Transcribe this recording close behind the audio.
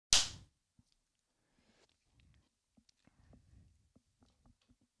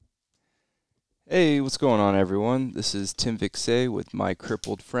Hey, what's going on, everyone? This is Tim Vixay with my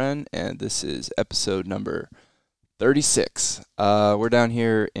crippled friend, and this is episode number 36. We're down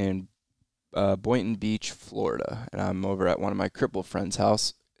here in Boynton Beach, Florida, and I'm over at one of my crippled friends'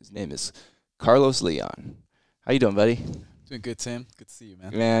 house. His name is Carlos Leon. How you doing, buddy? Doing good, Tim. Good to see you,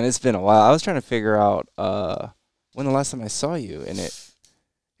 man. Man, it's been a while. I was trying to figure out when the last time I saw you, and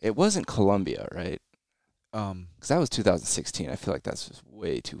it wasn't Colombia, right? Because that was 2016. I feel like that's just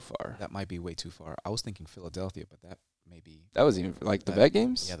way too far. That might be way too far. I was thinking Philadelphia, but that may be... That was even like the vet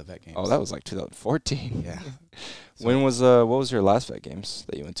games? Yeah, the vet games. Oh, that was like 2014. Yeah. When was what was your last vet games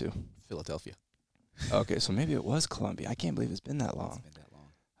that you went to? Philadelphia. Okay, so maybe it was Colombia. I can't believe it's been that long. It's been that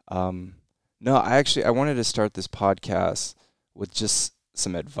long. No, I wanted to start this podcast with just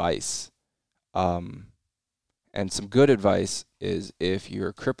some advice. And some good advice is if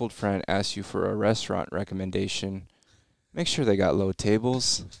your crippled friend asks you for a restaurant recommendation, make sure they got low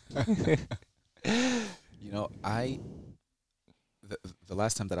tables. You know, the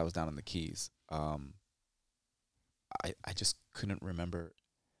last time that I was down in the Keys, I just couldn't remember.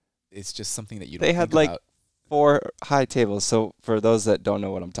 It's just something that you don't They think had like about. 4 high tables. So for those that don't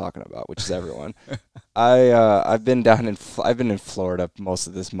know what I'm talking about, which is everyone, I've been in Florida most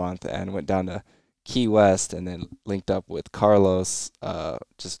of this month and went down to Key West and then linked up with Carlos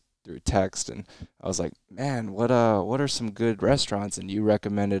just through text, and I was like, man, what are some good restaurants? And you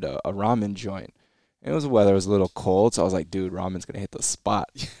recommended a ramen joint. And the weather was a little cold, so I was like, dude, ramen's gonna hit the spot.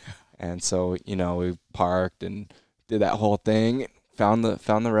 And so, we parked and did that whole thing, found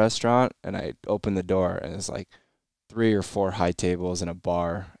the restaurant, and I opened the door, and it's like 3 or 4 high tables and a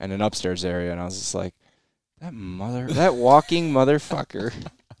bar and an upstairs area, and I was just like, that walking motherfucker.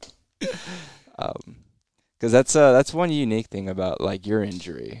 Because that's one unique thing about like your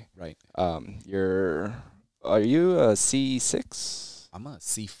injury. Right. Are you a C6? I'm a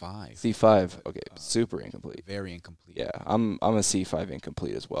C5. C5. Okay, super incomplete. Very incomplete. Yeah, I'm a C5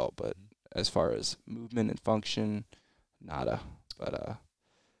 incomplete as well, but as far as movement and function, nada. But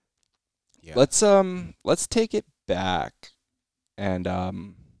Yeah. let's take it back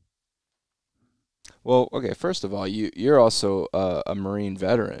and well, okay, first of all, you're also a Marine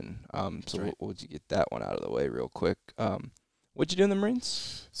veteran. So right. would you get that one out of the way real quick? What'd you do in the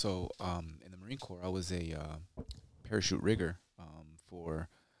Marines? So, in the Marine Corps, I was a parachute rigger. For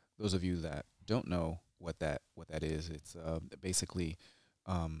those of you that don't know what that is, it's basically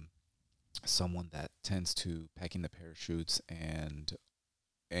someone that tends to packing the parachutes and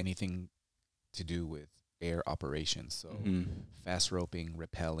anything to do with air operations. So, fast roping,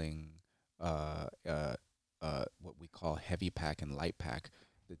 rappelling, what we call heavy pack and light pack.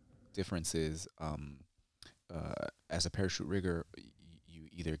 The difference is, as a parachute rigger, you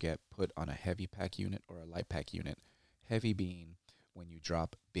either get put on a heavy pack unit or a light pack unit. Heavy being when you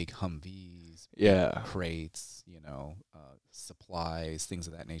drop big Humvees, crates, supplies, things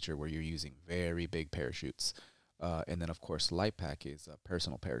of that nature, where you're using very big parachutes. And then, of course, light pack is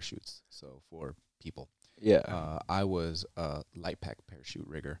personal parachutes, so for people. Yeah. I was a light pack parachute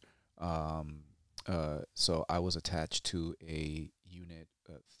rigger. So I was attached to a unit,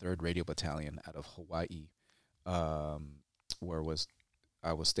 3rd Radio Battalion out of Hawaii, where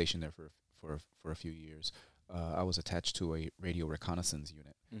I was stationed there for a few years. I was attached to a radio reconnaissance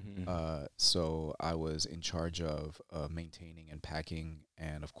unit. So I was in charge of maintaining and packing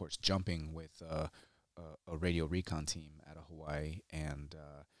and, of course, jumping with a radio recon team out of Hawaii. And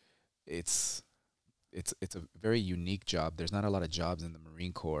it's a very unique job. There's not a lot of jobs in the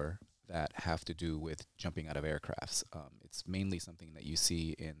Marine Corps that have to do with jumping out of aircrafts. It's mainly something that you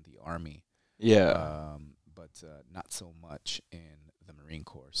see in the Army. Yeah. But not so much in the Marine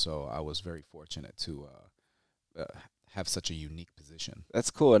Corps. So I was very fortunate to have such a unique position. That's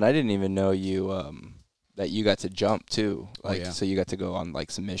cool, and I didn't even know you that you got to jump too. Like, yeah. So you got to go on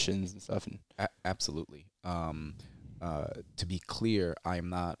like some missions and stuff. And Absolutely. To be clear, I'm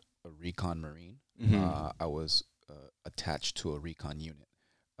not a recon Marine. I was attached to a recon unit.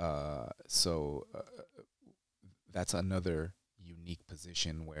 So that's another unique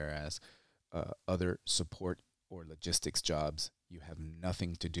position, whereas other support or logistics jobs, you have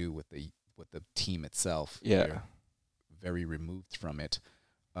nothing to do with the team itself. Yeah. You're very removed from it.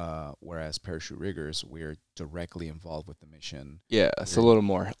 Whereas parachute riggers, we're directly involved with the mission. Yeah, it's a little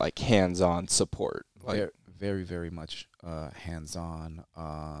more like hands-on support. Like Very, very much hands-on,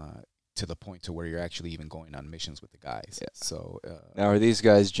 to the point to where you're actually even going on missions with the guys. Yeah. So now, are these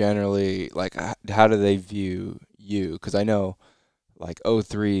guys generally like? How do they view you? Because I know, like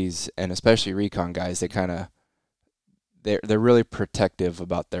O3s and especially recon guys, they kind of they're really protective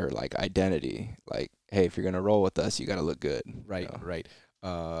about their like identity. Like, hey, if you're gonna roll with us, you got to look good. Right, you know? right.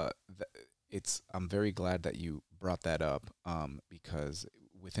 I'm very glad that you brought that up, because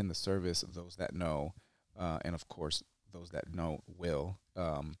within the service, those that know, and of course those that know will,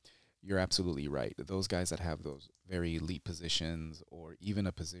 you're absolutely right. Those guys that have those very elite positions, or even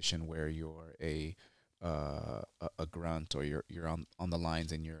a position where you're a grunt, or you're on the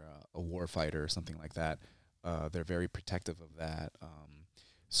lines and you're a war fighter or something like that, they're very protective of that.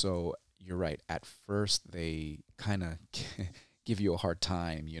 So you're right. At first, they kind of give you a hard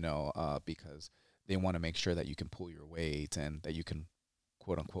time, because they want to make sure that you can pull your weight and that you can,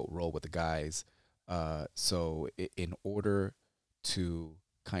 quote unquote, roll with the guys. So in order to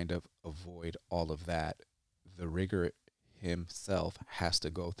kind of avoid all of that, the rigger himself has to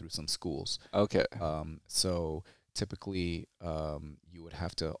go through some schools. Okay. So typically, you would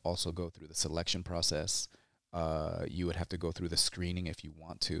have to also go through the selection process. You would have to go through the screening if you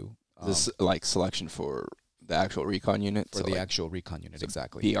want to. This like selection for the actual recon unit? For the actual recon unit,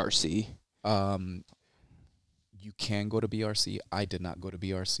 exactly. BRC? You can go to BRC. I did not go to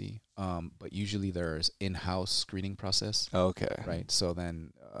BRC. But usually there's in-house screening process. Okay. Right. So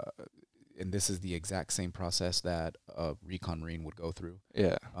then, and this is the exact same process that a recon Marine would go through.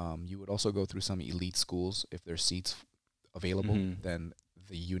 Yeah. You would also go through some elite schools. If there's seats available, then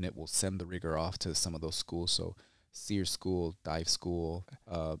the unit will send the rigger off to some of those schools. So SEER school, dive school.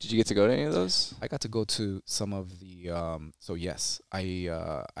 Did you get to go to any of those? I got to go to some of the, so yes, I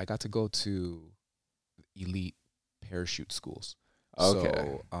got to go to elite parachute schools.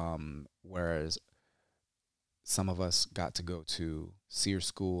 Okay. So, whereas some of us got to go to SEER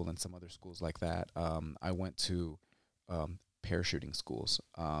school and some other schools like that, I went to parachuting schools,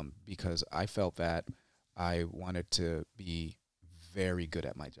 because I felt that I wanted to be very good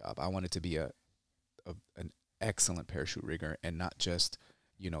at my job. I wanted to be an excellent parachute rigger, and not just,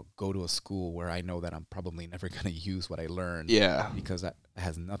 go to a school where I know that I'm probably never going to use what I learned. Yeah. Because that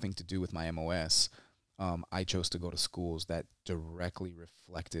has nothing to do with my MOS. I chose to go to schools that directly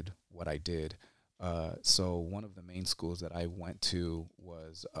reflected what I did. So one of the main schools that I went to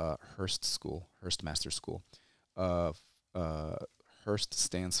was Hurst School, Hurst Master School. Hurst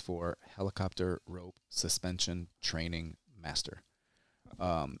stands for Helicopter Rope Suspension Training Master.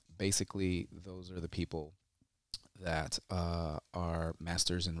 Basically, those are the people that are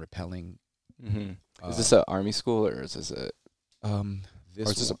masters in rappelling. Is this an Army school, or is this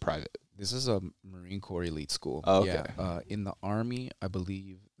this a private? This is a Marine Corps elite school. Oh, okay. Yeah. In the Army, I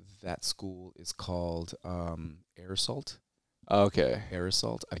believe that school is called Air Assault. Okay. Air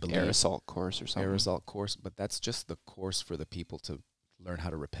Assault, I believe. Air Assault course or something. Air Assault course, but that's just the course for the people to learn how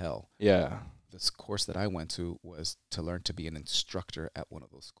to rappel. Yeah. This course that I went to was to learn to be an instructor at one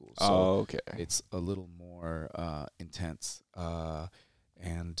of those schools. So okay. It's a little more intense,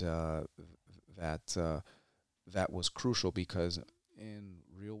 and that was crucial, because in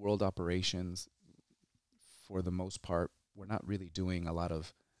real world operations, for the most part, we're not really doing a lot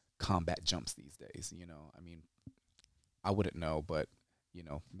of combat jumps these days. I mean, I wouldn't know, but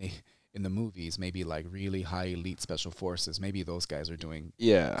in the movies, maybe like really high elite special forces, maybe those guys are doing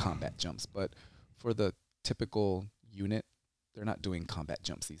combat jumps. But for the typical unit, they're not doing combat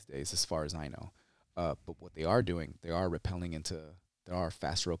jumps these days, as far as I know. But what they are doing, they are rappelling they are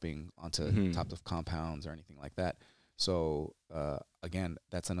fast roping onto top of compounds or anything like that. So, again,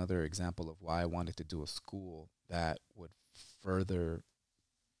 that's another example of why I wanted to do a school that would further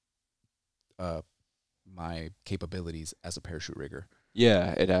my capabilities as a parachute rigger.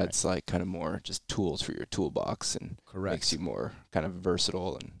 Yeah, it adds like kind of more just tools for your toolbox, and Correct. Makes you more kind of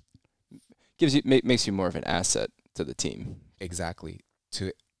versatile, and makes you more of an asset to the team. Exactly.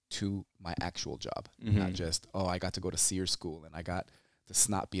 To my actual job, not just, I got to go to SEER school and I got the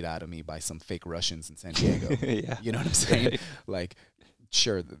snot beat out of me by some fake Russians in San Diego. Yeah. You know what I'm saying? Like,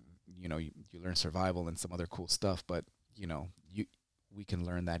 sure, you learn survival and some other cool stuff, but we can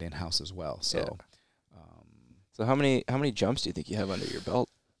learn that in-house as well. So, so how many jumps do you think you have under your belt?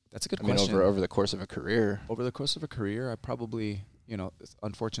 That's a good question. question. Over the course of a career. Over the course of a career, I probably,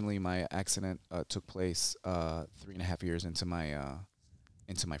 unfortunately, my accident took place 3.5 years into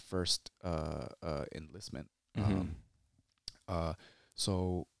my first enlistment.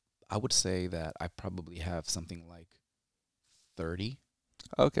 So I would say that I probably have something like 30.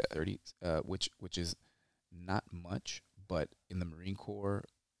 Okay. 30, which is not much, but in the Marine Corps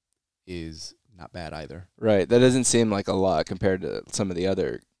is not bad either. Right. That doesn't seem like a lot compared to some of the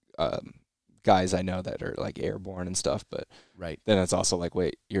other guys I know that are like airborne and stuff, but right. Then it's also like,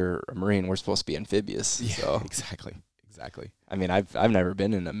 wait, you're a Marine, we're supposed to be amphibious. Yeah, so exactly. I mean, I've never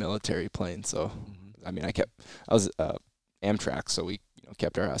been in a military plane, so I mean, I was Amtrak, so we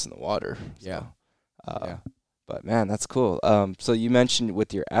kept our ass in the water. Yeah. So, But man, that's cool. So you mentioned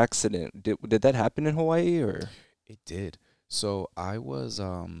with your accident, did that happen in Hawaii or? It did. So I was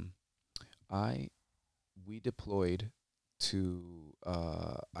I we deployed to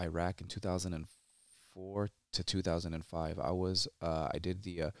Iraq in 2004 to 2005. I did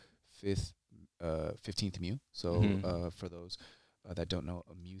the fifth 15th MEU. So for those that don't know,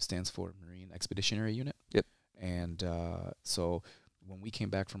 a MEU stands for Marine Expeditionary Unit. Yep. And so when we came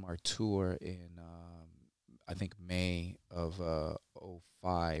back from our tour in I think May of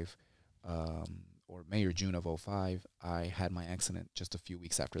 '05, or May or June of '05, I had my accident just a few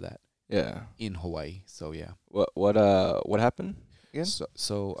weeks after that. Yeah. In Hawaii. So yeah. What happened again?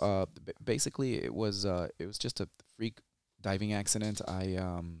 So basically it was just a freak diving accident.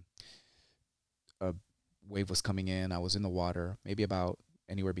 A wave was coming in. I was in the water, maybe about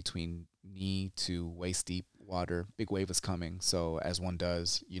anywhere between knee to waist deep water. Big wave was coming. So as one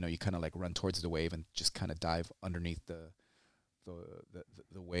does, you kind of like run towards the wave and just kind of dive underneath the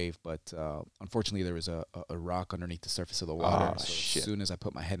wave. But unfortunately, there was a rock underneath the surface of the water. So shit. As soon as I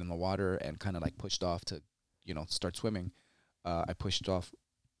put my head in the water and kind of like pushed off to, start swimming, I pushed off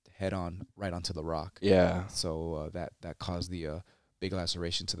head on right onto the rock. Yeah. So that caused the big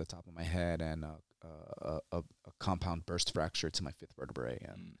laceration to the top of my head and a compound burst fracture to my fifth vertebrae.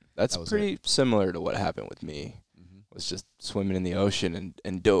 And that's pretty similar to what happened with me. Was just swimming in the ocean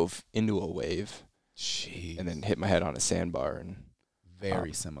and dove into a wave. Jeez. And then hit my head on a sandbar and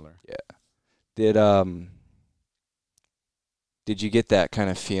very similar. Yeah. Did you get that kind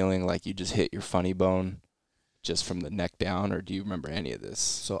of feeling like you just hit your funny bone just from the neck down, or do you remember any of this?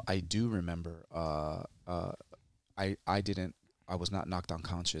 So I do remember I was not knocked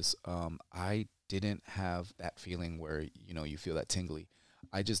unconscious. I didn't have that feeling where you feel that tingly.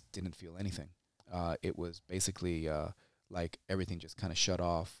 I just didn't feel anything. It was basically like everything just kind of shut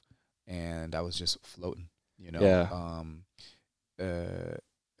off, and I was just floating. Yeah.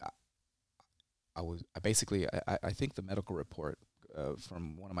 I think the medical report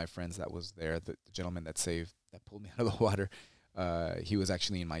from one of my friends that was there, the gentleman that pulled me out of the water, he was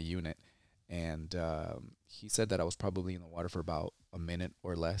actually in my unit, and he said that I was probably in the water for about a minute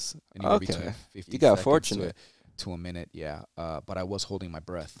or less. Anywhere between 50 you got seconds fortunate to a minute, yeah. But I was holding my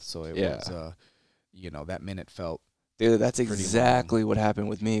breath, so it was, that minute felt. Dude, that's exactly what happened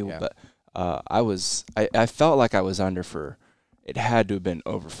with me. Yeah. But I felt like I was under for, it had to have been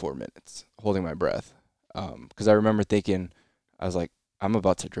over 4 minutes holding my breath. Because I remember thinking, I was like, I'm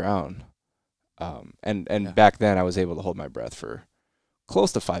about to drown. And back then I was able to hold my breath for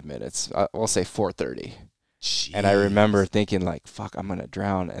close to 5 minutes. I'll say 4:30. Jeez. And I remember thinking like, fuck, I'm gonna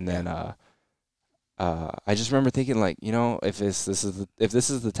drown. And then I just remember thinking like, if this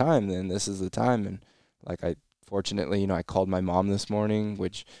is the time, then this is the time. And like fortunately, I called my mom this morning,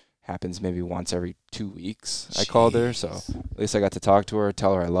 which happens maybe once every 2 weeks. Jeez. I called her, so at least I got to talk to her,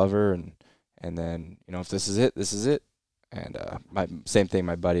 tell her I love her, and then if this is it, this is it. And same thing,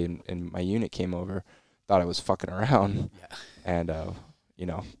 my buddy in my unit came over, thought I was fucking around, and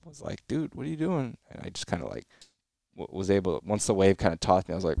was like, dude, what are you doing? And I just kind of like was able, once the wave kind of tossed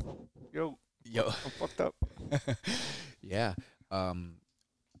me, I was like, yo, I'm fucked up. Yeah.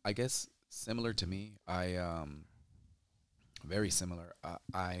 I guess similar to me, very similar.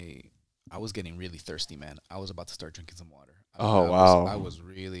 I was getting really thirsty, man. I was about to start drinking some water. Wow. I was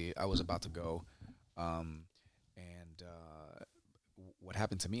about to go. What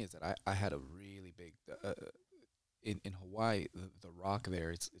happened to me is that I had a really big, in Hawaii, the rock there,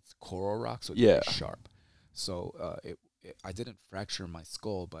 it's coral rock, so it's very sharp. So I didn't fracture my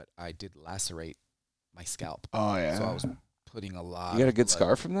skull, but I did lacerate my scalp. Oh, yeah. So I was putting a lot. You got a good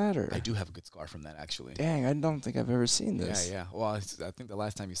scar from that, or? I do have a good scar from that, actually. Dang, I don't think I've ever seen this. Yeah. Well, I think the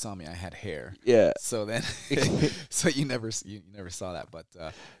last time you saw me, I had hair. Yeah. So then, so you never saw that, but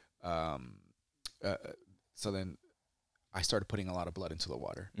so then I started putting a lot of blood into the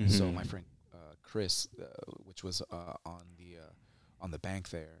water. Mm-hmm. So my friend Chris, which was on the bank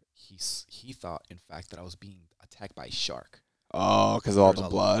there, he thought, in fact, that I was being attacked by a shark. Oh, because of all the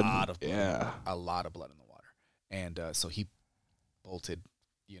blood. A lot of blood. A lot of blood in the water. And so he bolted,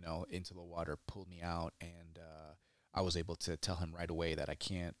 into the water, pulled me out, and I was able to tell him right away that I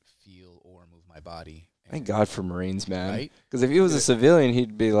can't feel or move my body. Thank God for Marines, man. Right? Because if he was a civilian,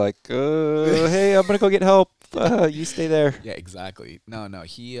 he'd be like, hey, I'm going to go get help. You stay there. Yeah, exactly. No,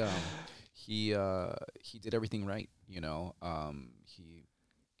 he did everything right,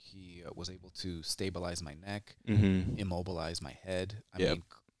 He was able to stabilize my neck, immobilize my head. I mean,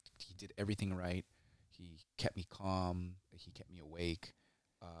 he did everything right. He kept me calm. He kept me awake,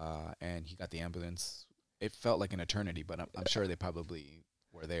 and he got the ambulance. It felt like an eternity, but I'm sure they probably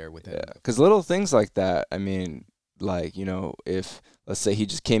were there Yeah, within. because little things like that. I mean, like if let's say he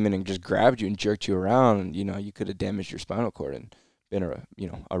just came in and just grabbed you and jerked you around, you could have damaged your spinal cord and been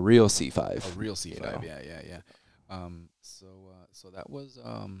a real C5. A real C5, know. yeah. So that was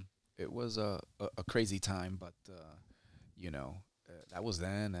it was a crazy time, but that was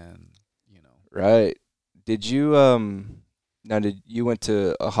then, and Right. Did you now did you went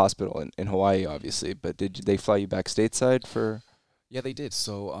to a hospital in Hawaii obviously, but did they fly you back stateside for? yeah, they did.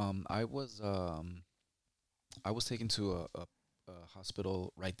 So I was taken to a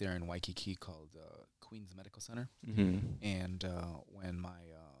hospital right there in Waikiki called Queens Medical Center, Mm-hmm. and when my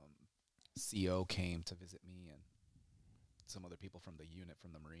CO came to visit me and some other people from the unit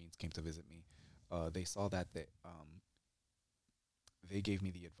from the Marines came to visit me, they saw that they gave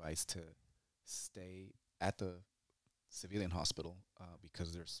me the advice to stay at the civilian hospital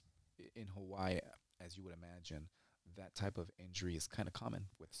because there's in Hawaii, as you would imagine, that type of injury is kind of common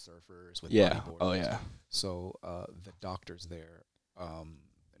with surfers, with Yeah. bodyboarders. Oh yeah. So the doctors there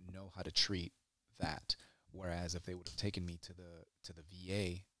know how to treat that. Whereas if they would have taken me to the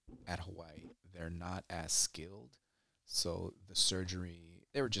VA at Hawaii, they're not as skilled. So the surgery,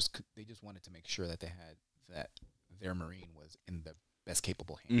 they just wanted to make sure that that their Marine was in the best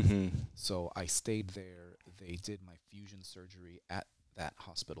capable hands. Mm-hmm. So I stayed there. They did my fusion surgery at that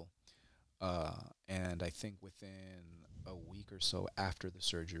hospital. And I think within a week or so after the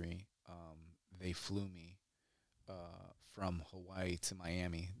surgery, they flew me from Hawaii to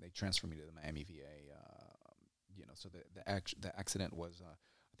Miami. They transferred me to the Miami VA. So the accident was I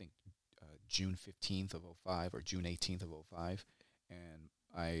think June 15th of '05 or June 18th of '05, and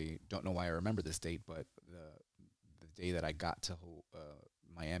I don't know why I remember this date, but the day that I got to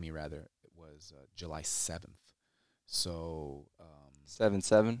Miami, rather, it was July 7th. So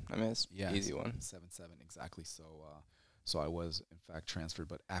 7-7. I mean, it's yeah, easy one. 7/7 exactly. So I was in fact transferred,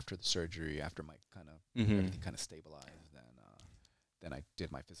 but after the surgery, after my Mm-hmm. everything kind of stabilized, then I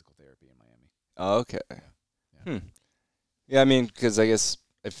did my physical therapy in Miami. Oh, okay. Yeah. Yeah, I mean, because I guess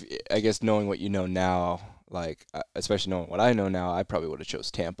knowing what you know now, like especially knowing what I know now, I probably would have chose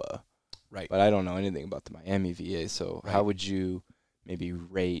Tampa. Right. But I don't know anything about the Miami VA. So Right. how would you maybe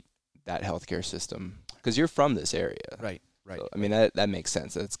rate that healthcare system? Because you're from this area. Right. So, I mean, that makes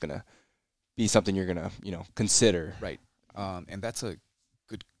sense. That's gonna be something you're gonna consider. Right. And that's a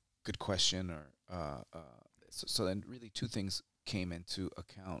good question. So then really two things came into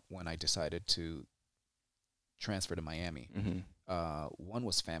account when I decided to transfer to Miami. Mm-hmm. One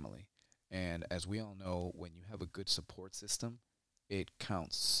was family, and as we all know, when you have a good support system, it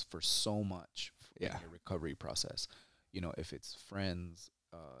counts for so much in Yeah. your recovery process. If it's friends,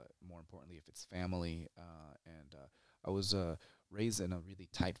 more importantly, if it's family, and I was raised in a really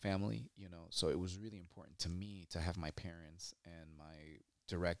tight family, so it was really important to me to have my parents and my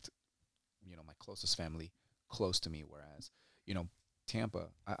direct, my closest family close to me. Whereas, Tampa,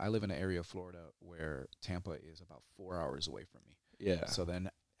 I live in an area of Florida where Tampa is about 4 hours away from me. Yeah. So then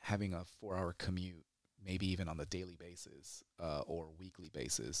having a 4-hour commute, maybe even on the daily basis or weekly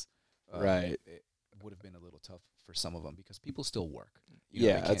basis, Right. it would have been a little tough for some of them because people still work.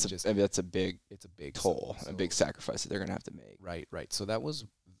 Yeah, I mean, that's a big it's a big toll, a big sacrifice that they're gonna have to make. Right. So that was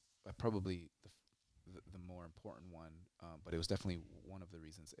probably the more important one, but it was definitely one of the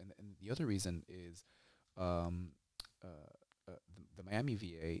reasons. And the other reason is the Miami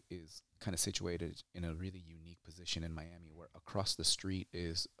VA is kind of situated in a really unique position in Miami, where across the street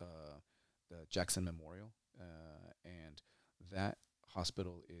is the Jackson Memorial, and that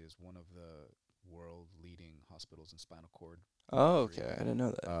hospital is one of the world leading hospitals in spinal cord Oh, recovery. okay. I didn't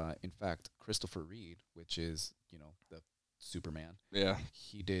know that. In fact, Christopher Reed, which is the Superman, Yeah.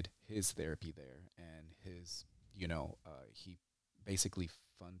 he did his therapy there, and he basically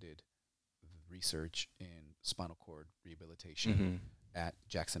funded research in spinal cord rehabilitation Mm-hmm. at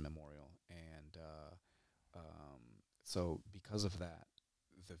Jackson Memorial, and so because of that,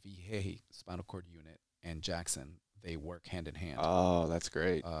 the VA spinal cord unit and Jackson, they work hand in hand. Oh, that's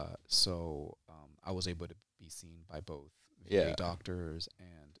great. So I was able to be seen by both Yeah. VA doctors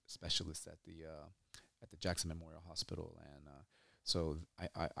and specialists at the Jackson Memorial Hospital, and so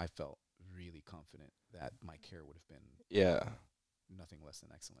I felt really confident that my care would have been Yeah. nothing less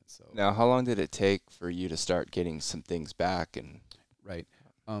than excellent. So Now, how long did it take for you to start getting some things back? And right,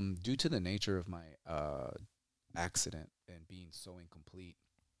 due to the nature of my accident and being so incomplete,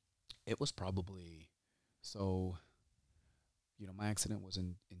 it was probably so. My accident was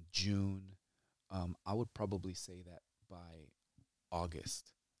in June. I would probably say that by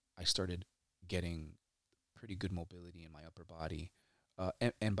August, I started getting pretty good mobility in my upper body.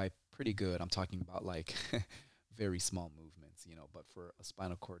 And by pretty good, I'm talking about like very small movements, but for a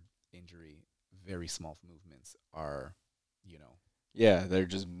spinal cord injury, very small movements are, you know, Yeah, they're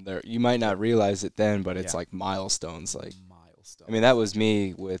you might they're, not realize it then, but it's yeah, like milestones. Like, I mean, that milestones. was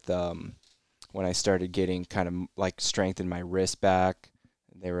me with when I started getting kind of like strength in my wrist back.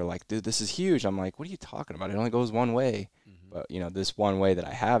 They were like, "Dude, this is huge." I'm like, "What are you talking about? It only goes one way." Mm-hmm. But this one way that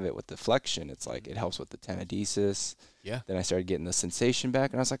I have it with the flexion, it's like Mm-hmm. it helps with the tenodesis. Yeah, Then I started getting the sensation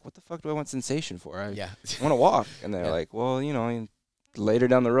back, and I was like, "What the fuck do I want sensation for? I yeah, want to walk." And they're yeah. like, "Well, later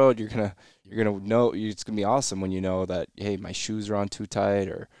down the road, You're you're gonna, gonna know it's gonna be awesome when you know that, hey, my shoes are on too tight,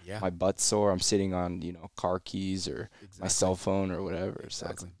 or yeah, my butt's sore. I'm sitting on car keys or my exactly, cell phone or whatever." So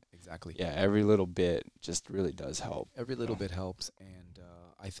it's, exactly, exactly. yeah, every little bit just really does help. Every little So. bit helps, and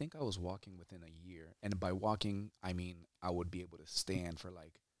I think I was walking within a year. And by walking, I mean I would be able to stand for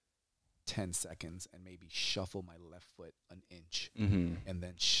like 10 seconds and maybe shuffle my left foot an inch, Mhm. and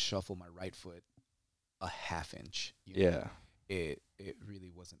then shuffle my right foot a half inch. Yeah. It really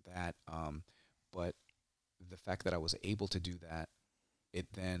wasn't that. But the fact that I was able to do that,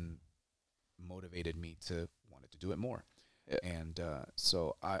 it then motivated me to wanted to do it more. Yeah. And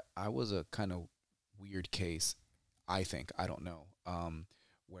so I was a kind of weird case, I think, I don't know,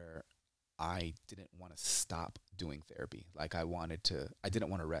 where I didn't want to stop doing therapy. Like I didn't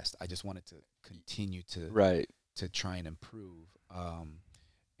want to rest. I just wanted to continue Right. to try and improve.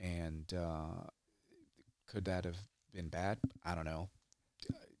 And could that have been bad? I don't know.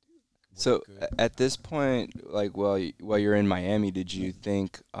 Was it So good? at I this don't know. point, like while you're in Miami, did you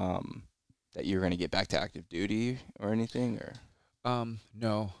think that you were gonna get back to active duty or anything, or?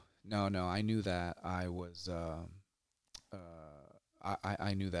 No, no, no. I knew that uh,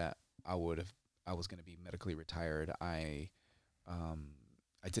 I knew that I was going to be medically retired. Um,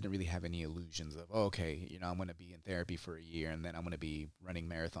 I didn't really have any illusions of, oh, okay, I'm going to be in therapy for a year and then I'm going to be running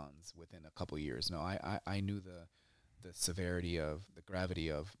marathons within a couple years. No, I knew the severity of the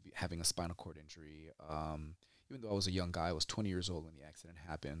gravity of having a spinal cord injury. Even though I was a young guy, I was 20 years old when the accident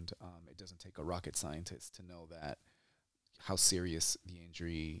happened. It doesn't take a rocket scientist to know that how serious the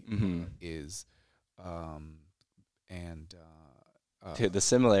injury Mm-hmm. is, um, and Dude, the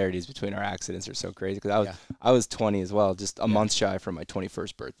similarities between our accidents are so crazy because yeah, I was 20 as well, just a yeah, month shy from my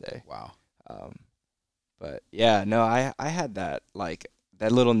 21st birthday. wow, Um, but yeah, no, I had that like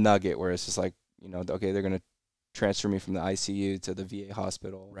that little nugget where it's just like, okay, they're gonna transfer me from the ICU to the VA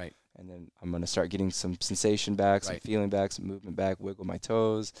hospital, right, and then I'm gonna start getting some sensation back, some right, feeling back, some movement back, wiggle my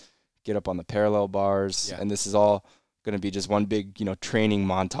toes, get up on the parallel bars, yeah, and this is all gonna be just one big, training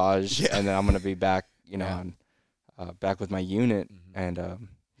montage, yeah, and then I'm gonna be back, yeah, on back with my unit, mm-hmm. and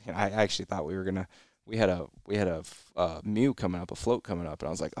I actually thought we had a Mew coming up, a float coming up, and I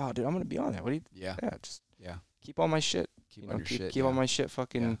was like, oh, dude, I'm gonna be on that. What do you? Yeah, Yeah, just yeah, keep all my shit, keep on your shit, keep all yeah, my shit yeah,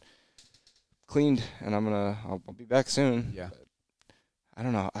 fucking cleaned, and I'll be back soon. yeah, But I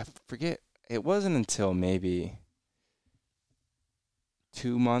don't know. I forget. It wasn't until maybe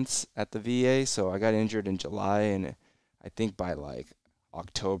 2 months at the VA. So I got injured in July, and I think by like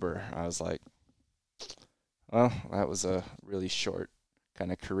October, I was like, well, that was a really short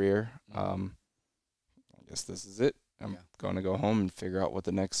kind of career. mm-hmm. I guess this is it. I'm Yeah, going to go home and figure out what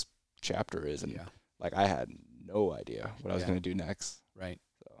the next chapter is. And yeah, like I had no idea what I was yeah, going to do next. right.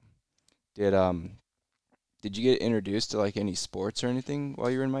 So did um did you get introduced to like any sports or anything while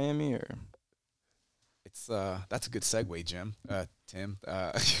you were in Miami, or? It's that's a good segue, Tim.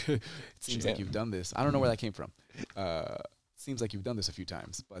 It seems like Jam. you've done this. I don't know where that came from. Seems like you've done this a few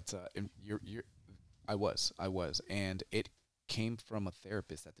times, but I was, and it came from a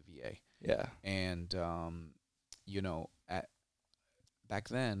therapist at the VA, Yeah. and at back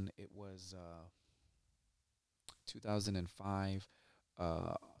then it was 2005.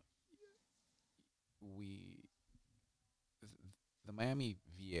 Uh, we the Miami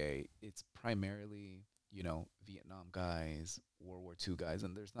VA, it's primarily, Vietnam guys, World War II guys,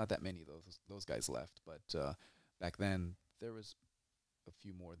 and there's not that many of those guys left. But back then, there was a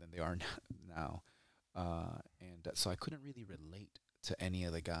few more than there are now. And so I couldn't really relate to any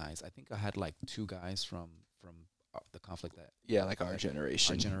of the guys. I think I had like two guys from the conflict Yeah, like our that our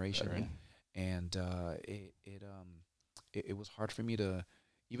generation. generation, yeah. Veteran. And it was hard for me to,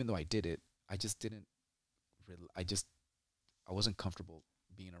 even though I did it, I just didn't. I just I wasn't comfortable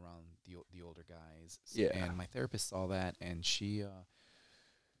being around the older guys. Yeah. And my therapist saw that, and she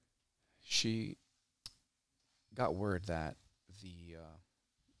got word that the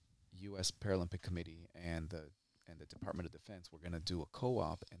U.S. Paralympic Committee and the Department of Defense were going to do a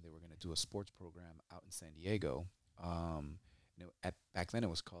co-op, and they were going to do a sports program out in San Diego. Back then it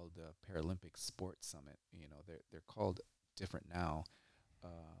was called the Paralympic Sports Summit. They're called different now.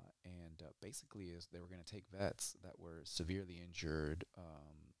 and basically is they were going to take vets that were severely injured,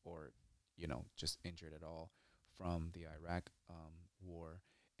 or just injured at all from the Iraq war,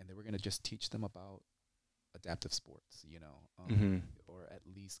 and they were going to just teach them about adaptive sports, or at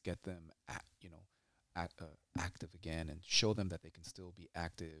least get them active again and show them that they can still be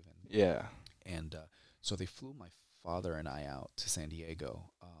active. And so they flew my father and I out to San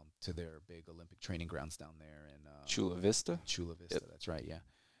Diego, to their big Olympic training grounds down there in Chula Vista. Chula Vista, Yep. that's right, yeah.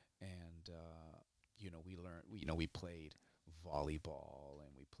 And we learned, we played volleyball,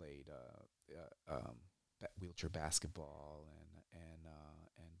 and we played wheelchair basketball, and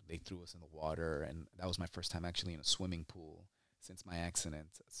they threw us in the water, and that was my first time actually in a swimming pool since my accident.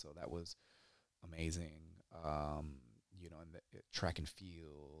 So that was amazing. And the track and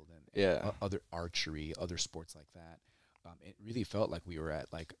field, and other archery, other sports like that. It really felt like we were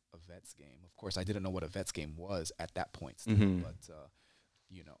at like a vets game. Of course, I didn't know what a vets game was at that point still, but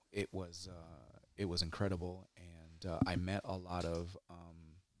it was incredible, and I met a lot of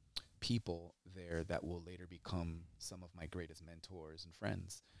people there that will later become some of my greatest mentors and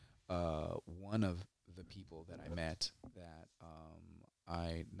friends. One of the people that I met that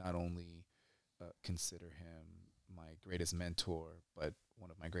I not only consider him my greatest mentor, but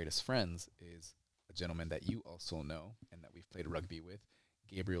one of my greatest friends is a gentleman that you also know and that we've played rugby with,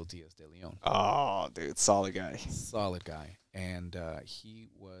 Gabriel Diaz de Leon. Oh, dude, solid guy. Solid guy. And he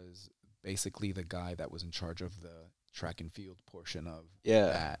was basically the guy that was in charge of the track and field portion of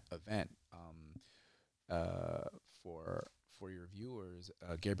that event. For your viewers,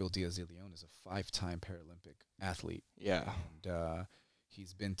 Gabriel Diaz de Leon is a 5-time Paralympic athlete. Yeah. And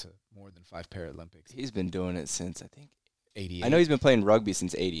he's been to more than 5 Paralympics. He's been doing it since, I think, 88. I know he's been playing rugby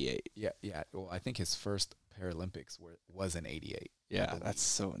since 88. Yeah. Well, I think his first Paralympics was in 88. Yeah, that's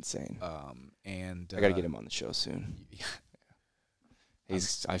so insane. And I got to get him on the show soon. Yeah.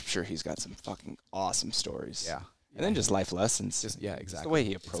 I'm sure he's got some fucking awesome stories. Yeah. And then just life lessons. Exactly. Just the way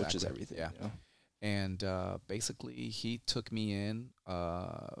he approaches everything. Yeah. And basically, he took me in.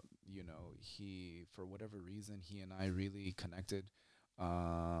 He, for whatever reason, he and I really connected.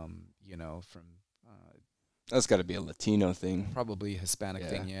 From that's got to be a Latino thing. Probably Hispanic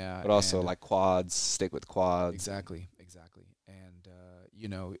thing, yeah. But also like quads, stick with quads. Exactly. And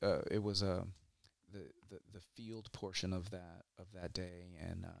it was the field portion of that day,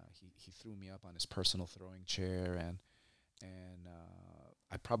 and he threw me up on his personal throwing chair, and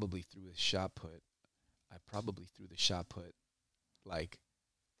I probably threw the shot put like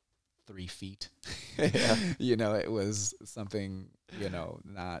 3 feet. It was something,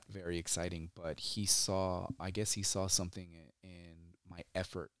 not very exciting, but I guess he saw something in my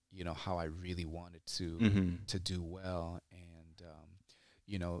effort, how I really wanted to do well. And,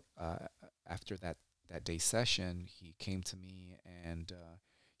 after that day session, he came to me and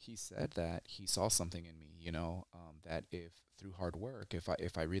he said that he saw something in me, that if through hard work, if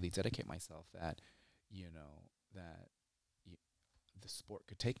I really dedicate myself, that, that the sport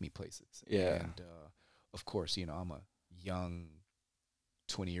could take me places. Yeah. And of course, I'm a young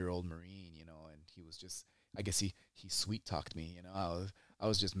 20-year-old Marine, and he was just, I guess he sweet talked me, I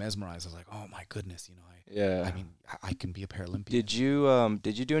was just mesmerized. I was like, oh my goodness, I mean, I can be a Paralympian. Did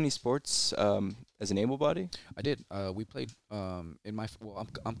you do any sports as an able-body? I did. We played in my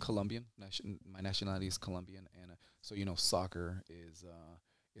I'm Colombian. My nationality is Colombian, and so soccer is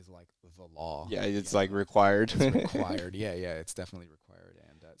like the law. Yeah, it's like required. It's required. Yeah, it's definitely required.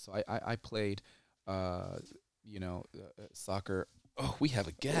 And so I played, soccer. Oh, we have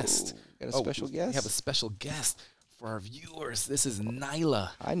a guest. Got a special guest? We have a special guest for our viewers. This is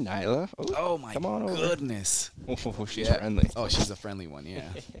Nyla. Hi, Nyla. Oh my goodness. Oh, she's friendly. Oh, she's a friendly one, yeah.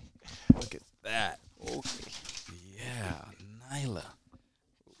 Look at that. Okay. Yeah, Nyla.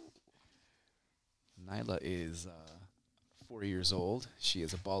 Nyla is 4 years old. She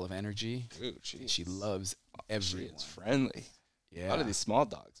is a ball of energy. Dude, she loves everyone. She is friendly. Yeah. A lot of these small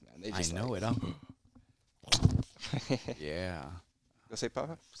dogs, man. They just I know like, it, huh? Yeah. Go say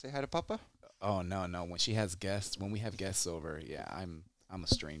Papa. Say hi to Papa. Oh no. When we have guests over, yeah, I'm a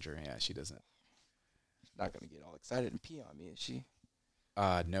stranger. Yeah, she doesn't. She's not gonna get all excited and pee on me, is she?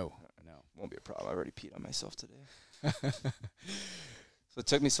 No. Won't be a problem. I already peed on myself today. So it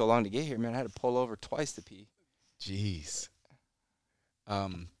took me so long to get here, man. I had to pull over twice to pee. Jeez.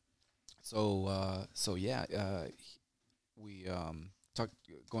 We talked,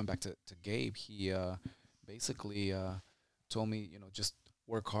 going back to Gabe, he basically told me, just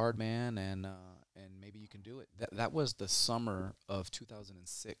work hard, man, and maybe you can do it. That was the summer of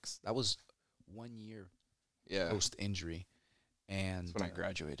 2006. That was 1 year post injury, and that's when I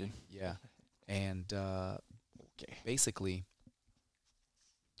graduated. Yeah, and basically,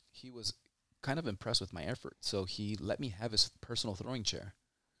 he was kind of impressed with my effort, so he let me have his personal throwing chair.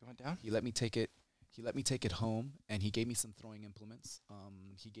 You went down? He let me take it. He let me take it home, and he gave me some throwing implements.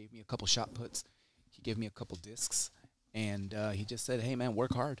 He gave me a couple shot puts. He gave me a couple discs, and he just said, "Hey, man,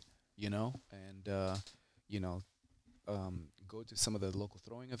 work hard, you know, and you know, go to some of the local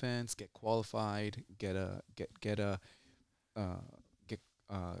throwing events, get qualified, get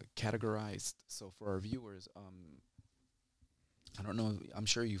categorized." So for our viewers, I don't know. I'm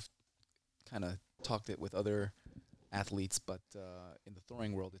sure you've kind of talked it with other athletes, but in the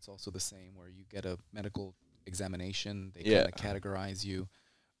throwing world, it's also the same, where you get a medical examination. They kind of categorize you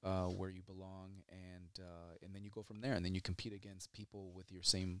where you belong, and then you go from there, and then you compete against people with your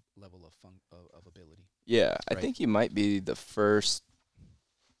same level of ability. Yeah, right? I think you might be the first.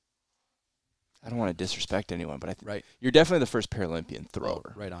 I don't want to disrespect anyone, but right. You're definitely the first Paralympian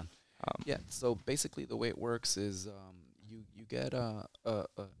thrower. Oh, right on. Yeah. So basically, the way it works is you get a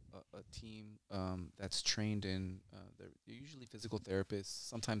team that's trained in they're usually physical therapists,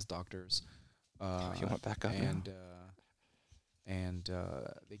 sometimes doctors. You went back up and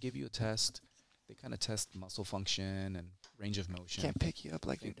they give you a test. They kind of test muscle function and range of motion. Can't pick you up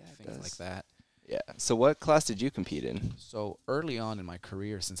like your dad things does. like that. Yeah. So what class did you compete in? So early on in my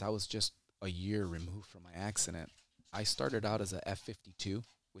career, since I was just a year removed from my accident, I started out as a F52,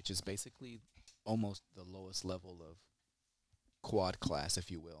 which is basically almost the lowest level of quad class,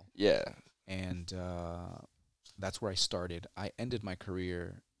 if you will. Yeah. And that's where I started. I ended my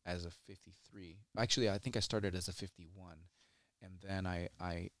career as a 53. Actually, I think I started as a 51. And then I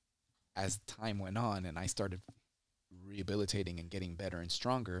as time went on and I started rehabilitating and getting better and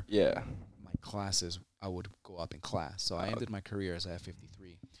stronger, my classes, I would go up in class. So I ended my career as a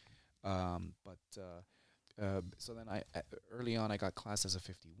F53. So then early on I got class as a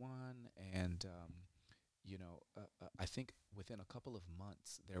 51, and I think within a couple of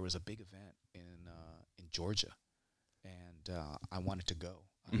months there was a big event in Georgia, and I wanted to go.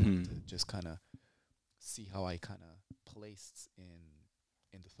 I wanted to just kind of see how I kind of placed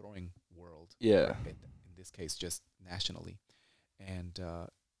in the throwing world. Yeah. In this case, just nationally, and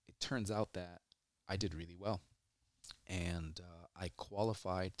it turns out that I did really well, and I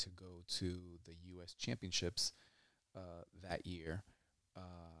qualified to go to the U.S. Championships that year,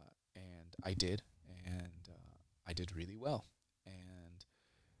 and I did, and I did really well, and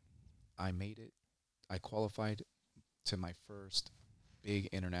I made it. I qualified to my first big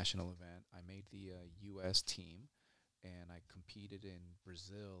international event. I made the U.S. team, and I competed in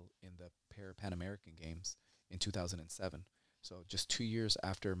Brazil in the Pan American Games in 2007. So just 2 years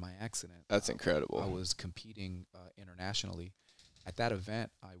after my accident. That's incredible. I was competing internationally. At that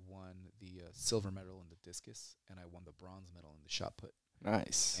event, I won the silver medal in the discus, and I won the bronze medal in the shot put.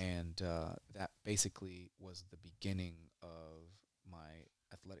 Nice. And that basically was the beginning of my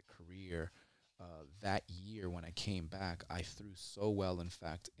athletic career. That year when I came back, I threw so well, in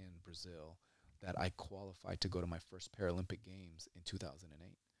fact, in Brazil, that I qualified to go to my first Paralympic Games in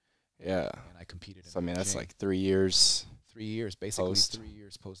 2008. Yeah. And I competed in So, I mean, Beijing. that's like 3 years. 3 years, basically Post. 3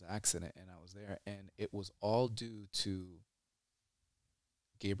 years post-accident, and I was there. And it was all due to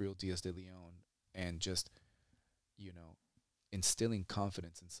Gabriel Diaz de Leon and just, instilling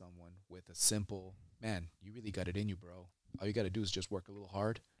confidence in someone with a simple, man, you really got it in you, bro. All you got to do is just work a little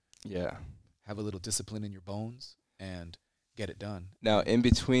hard. Yeah. Have a little discipline in your bones and get it done. Now, in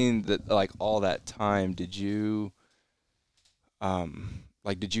between all that time, did you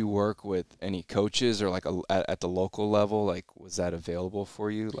did you work with any coaches or at the local level? Like, was that available for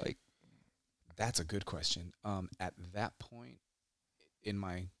you? Like, that's a good question. At that point in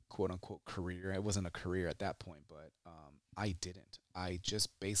my quote unquote career, it wasn't a career at that point, but I didn't. I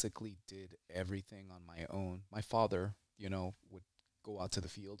just basically did everything on my own. My father, would go out to the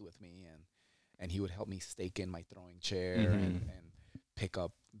field with me, and he would help me stake in my throwing chair and pick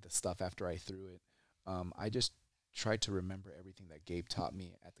up the stuff after I threw it. I just tried to remember everything that Gabe taught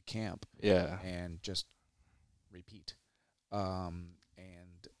me at the camp. Yeah. And just repeat. And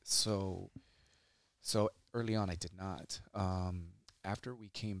so early on I did not. After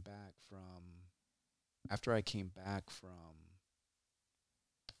I came back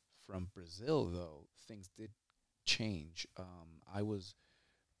from Brazil, though, things did change. I was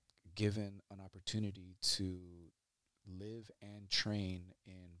given an opportunity to live and train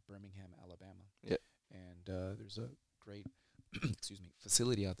in Birmingham, Alabama. Yeah. And there's a great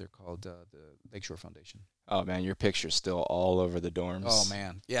facility out there called the Lakeshore Foundation. Oh, man, your picture's still all over the dorms. Oh,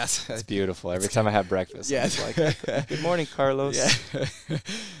 man. Yes. It's beautiful. Every time I have breakfast, yeah. it's like, good morning, Carlos. Yeah.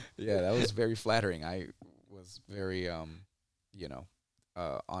 Yeah, that was very flattering. I was very,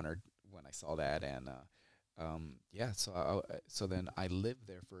 honored when I saw that. And Yeah, so then I lived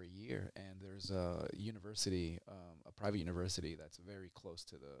there for a year, and there's a university, a private university that's very close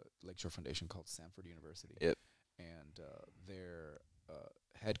to the Lakeshore Foundation called Samford University. Yep. And their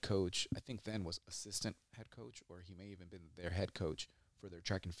head coach, I think then was assistant head coach, or he may even been their head coach for their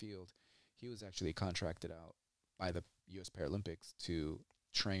track and field. He was actually contracted out by the U.S. Paralympics to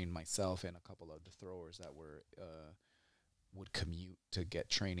train myself and a couple of the throwers that were would commute to get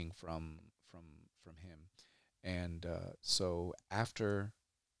training from him. And so after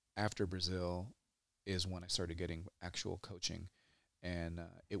Brazil is when I started getting actual coaching, and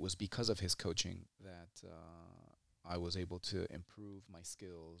it was because of his coaching that I was able to improve my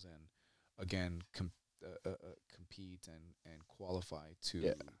skills and again compete and qualify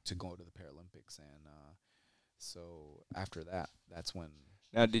to go to the Paralympics. And so after that, that's when.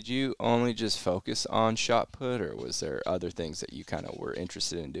 Now, did you only just focus on shot put, or was there other things that you kind of were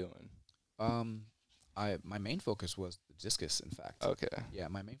interested in doing? My main focus was the discus, in fact. Okay. Yeah,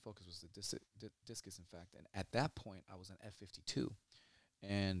 my main focus was the discus, in fact. And at that point, I was an F52.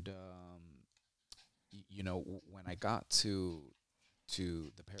 And, when I got to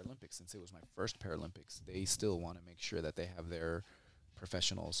the Paralympics, since it was my first Paralympics, they still want to make sure that they have their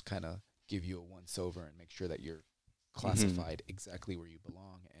professionals kind of give you a once-over and make sure that you're classified exactly where you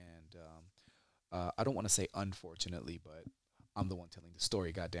belong. And I don't want to say unfortunately, but I'm the one telling the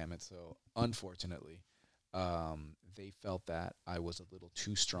story, goddammit. So unfortunately, they felt that I was a little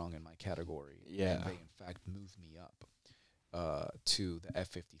too strong in my category. Yeah. And they, in fact, moved me up to the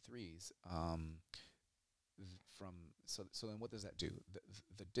F53s. So then what does that do?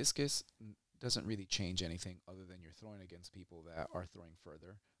 The discus doesn't really change anything other than you're throwing against people that are throwing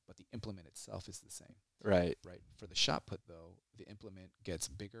further, but the implement itself is the same. Right. Right. For the shot put, though, the implement gets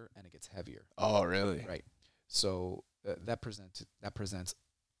bigger and it gets heavier. Oh, really? Right. So that presents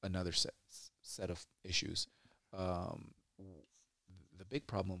another set of issues. The big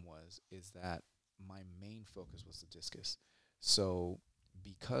problem is that my main focus was the discus. So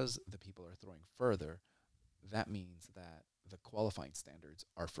because the people are throwing further, that means that the qualifying standards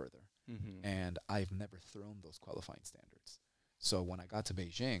are further. And I've never thrown those qualifying standards. So when I got to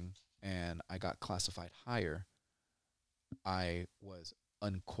Beijing and I got classified higher, I was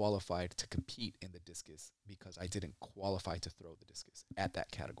unqualified to compete in the discus because I didn't qualify to throw the discus at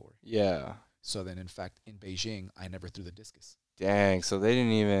that category. Yeah. So then, in fact, in Beijing, I never threw the discus. Dang, so they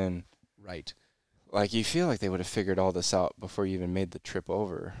didn't even... Right. Like, you feel like they would have figured all this out before you even made the trip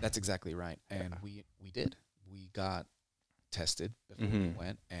over. That's exactly right. And we did. We got tested before we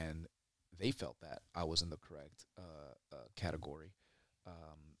went, and they felt that I was in the correct category.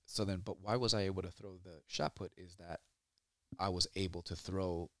 So then, but why was I able to throw the shot put is that I was able to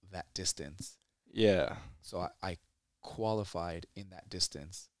throw that distance. Yeah. So I qualified in that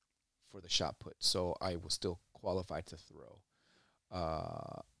distance for the shot put. So I was still qualified to throw.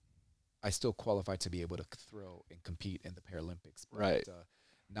 I still qualified to be able to throw and compete in the Paralympics. But, right.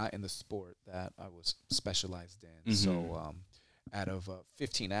 Not in the sport that I was specialized in. So out of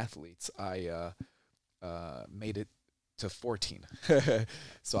 15 athletes, I made it to 14.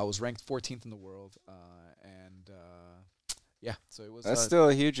 So I was ranked 14th in the world. Yeah, so it was. That's still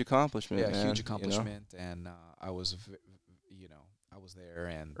a huge accomplishment. Yeah, man, huge accomplishment, and I was, I was there,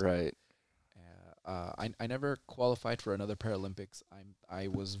 and right. I never qualified for another Paralympics. I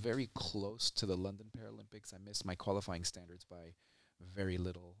was very close to the London Paralympics. I missed my qualifying standards by very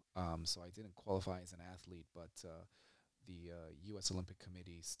little, so I didn't qualify as an athlete. But the U.S. Olympic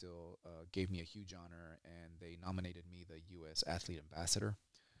Committee still gave me a huge honor, and they nominated me the U.S. Athlete Ambassador.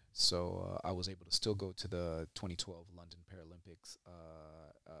 So I was able to still go to the 2012 London Paralympics,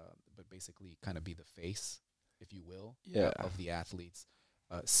 but basically kind of be the face, if you will, of the athletes,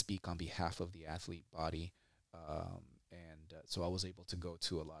 speak on behalf of the athlete body. So I was able to go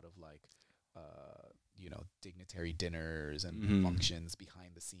to a lot of dignitary dinners and functions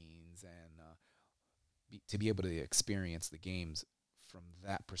behind the scenes, and to be able to experience the games from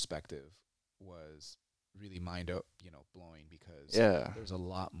that perspective was really blowing, because there's a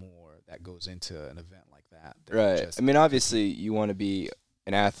lot more that goes into an event like that. Right. I mean, obviously you want to be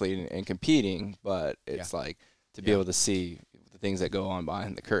an athlete and competing, but it's like to be able to see the things that go on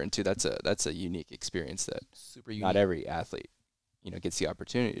behind the curtain too. That's a unique experience that super unique. Not every athlete, gets the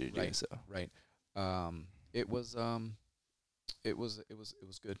opportunity to do. So right. It was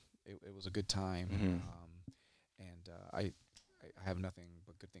good. It was a good time. And I have nothing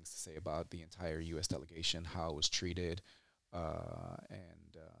but good things to say about the entire U.S. delegation, how it was treated,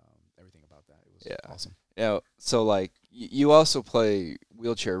 and everything about that. It was awesome. Yeah. So like you also play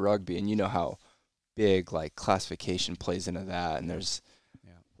wheelchair rugby, and you know how big like classification plays into that, and there's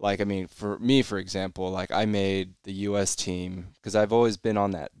Like, I mean, for me, for example, like I made the U.S. team because I've always been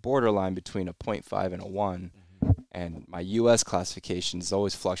on that borderline between a point 0.5 and a 1, and my U.S. classification is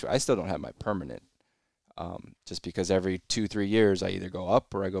always fluctuate. I still don't have my permanent, just because every 2-3 years I either go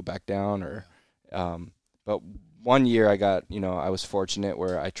up or I go back down, or, but one year I got, I was fortunate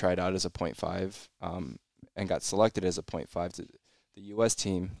where I tried out as a point 0.5, and got selected as a point 0.5 to the U.S.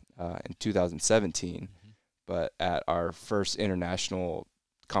 team in 2017. But at our first international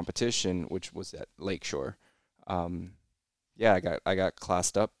competition, which was at Lakeshore, I got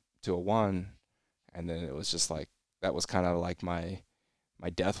classed up to a 1, and then it was just like that was kind of like my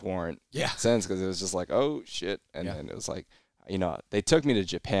death warrant, sense, because it was just like, oh shit, and then it was like, they took me to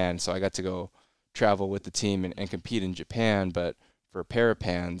Japan, so I got to go travel with the team and compete in Japan, but for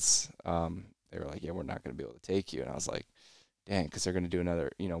Parapans, they were like, yeah, we're not going to be able to take you, and I was like, dang, because they're going to do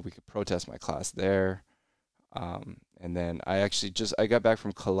another, we could protest my class there. And then I got back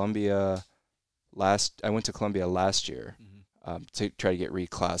from Colombia I went to Colombia last year, to try to get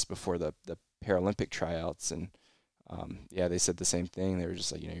reclassed before the Paralympic tryouts. And, they said the same thing. They were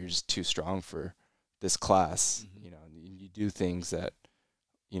just like, you're just too strong for this class. You do things that,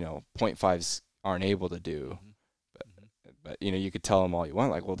 0.5s aren't able to do. But, you could tell them all you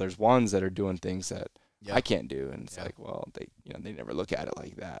want. Like, well, there's ones that are doing things that I can't do. And it's like, well, they never look at it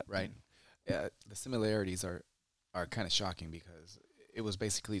like that. Right. Yeah, the similarities are kind of shocking because it was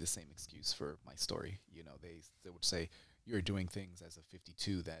basically the same excuse for my story. They would say you're doing things as a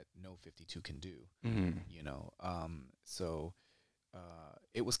 52 that no 52 can do. So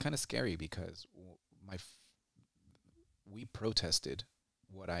it was kind of scary because we protested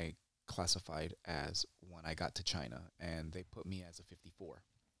what I classified as when I got to China, and they put me as a 54.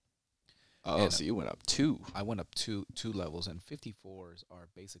 Oh, and so you went up 2. I went up two levels, and 54s are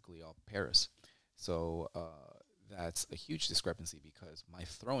basically all Paris. So that's a huge discrepancy because my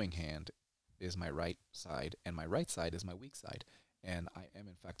throwing hand is my right side, and my right side is my weak side. And I am,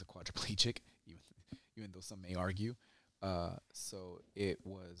 in fact, a quadriplegic, even though some may argue. So it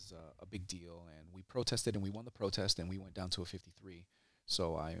was a big deal, and we protested, and we won the protest, and we went down to a 53.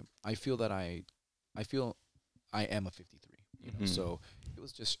 So I feel that I am a 53. So it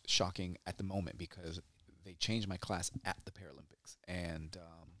was just shocking at the moment because they changed my class at the Paralympics, and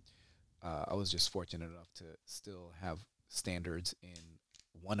I was just fortunate enough to still have standards in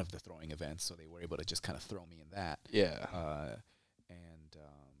one of the throwing events, so they were able to just kind of throw me in that, and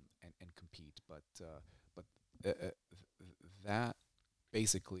compete. But that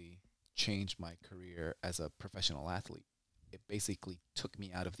basically changed my career as a professional athlete. It basically took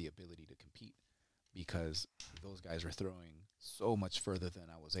me out of the ability to compete because those guys were throwing so much further than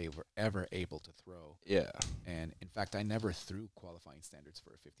I was ever able to throw. Yeah. And in fact, I never threw qualifying standards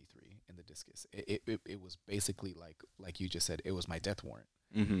for a 53 in the discus. It was basically like you just said, it was my death warrant.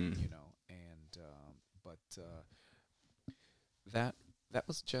 And that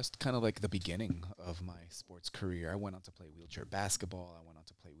was just kind of like the beginning of my sports career. I went on to play wheelchair basketball. I went on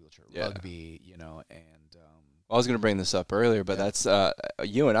to play wheelchair rugby. And I was going to bring this up earlier, but that's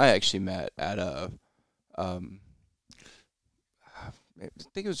you and I actually met at a I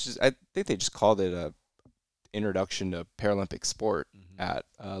think they just called it a introduction to Paralympic sport at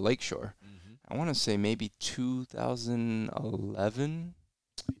Lakeshore. I want to say maybe 2011.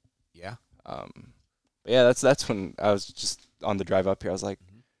 Yeah. But yeah, that's when I was just on the drive up here. I was like,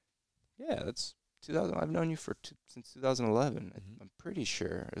 yeah, that's 2000. I've known you since 2011. I'm pretty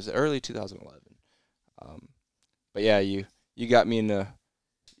sure it was early 2011. But yeah, you got me in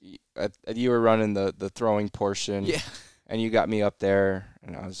you were running the throwing portion. Yeah. And you got me up there,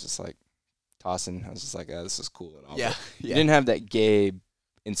 and I was just like tossing. I was just like, oh, this is cool and all. Yeah. You didn't have that Gabe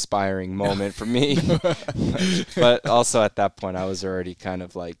inspiring moment for me. But also at that point, I was already kind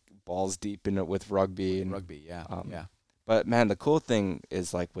of like balls deep in it with rugby. Yeah. But man, the cool thing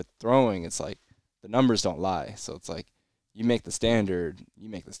is like with throwing, it's like the numbers don't lie. So it's like you make the standard.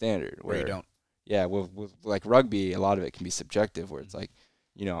 Where you don't. Yeah, with like rugby, a lot of it can be subjective, where it's like,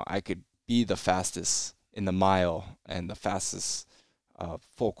 I could be the fastest in the mile and the fastest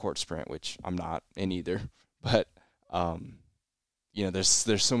full court sprint, which I'm not in either. But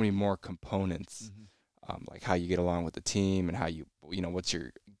there's so many more components, like how you get along with the team and how what's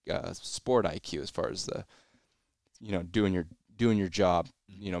your sport IQ as far as the doing your job,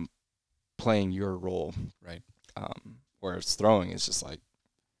 playing your role, right. Whereas throwing is just like,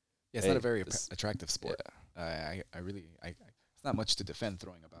 it's not a very attractive sport. Yeah. I really it's not much to defend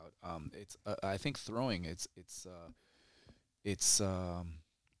throwing about. It's I think throwing it's the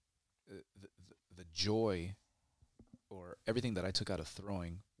joy or everything that I took out of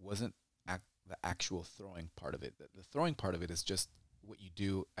throwing wasn't the actual throwing part of it. The throwing part of it is just what you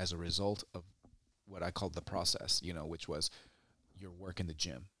do as a result of what I called the process, you know, which was your work in the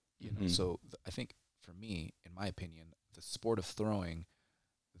gym, you know. So I think for me, in my opinion, the sport of throwing,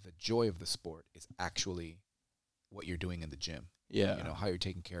 the joy of the sport is actually what you're doing in the gym. Yeah. You know, how you're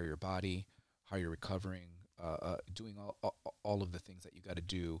taking care of your body, how you're recovering, doing all of the things that you got to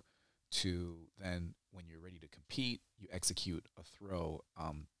do to then, when you're ready to compete, you execute a throw.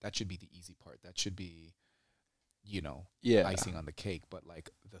 That should be the easy part. That should be, you know, Yeah. icing on the cake. But like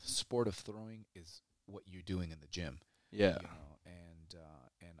the sport of throwing is what you're doing in the gym. Yeah. You know,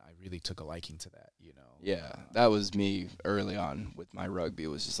 and I really took a liking to that. You know. Yeah, that was me early on with my rugby. It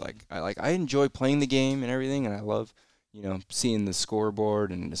was just like I enjoy playing the game and everything, and I love, you know, seeing the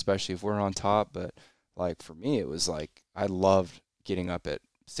scoreboard, and especially if we're on top. But like for me, it was like I loved getting up at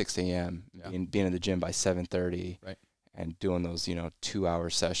 6 a.m. Being in the gym by 7:30, right, and doing those, you know, 2-hour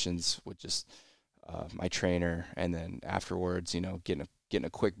sessions with just my trainer, and then afterwards, you know, getting a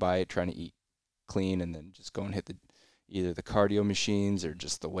quick bite, trying to eat clean, and then just go and hit either the cardio machines or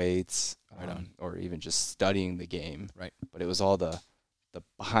just the weights, or even just studying the game. Right. But it was all the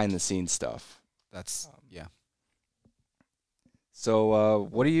behind the scenes stuff. That's yeah. So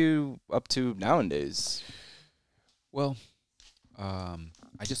what are you up to nowadays? Well,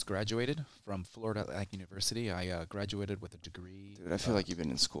 I just graduated from Florida Atlantic University. I graduated with a degree. Dude, I feel like you've been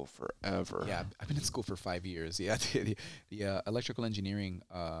in school forever. Yeah, I've been in school for 5 years. Yeah, the electrical engineering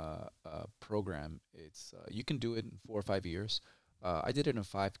program. It's you can do it in 4 or 5 years. I did it in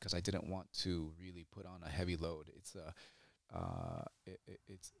 5 because I didn't want to really put on a heavy load. It's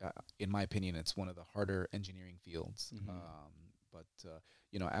in my opinion, it's one of the harder engineering fields. But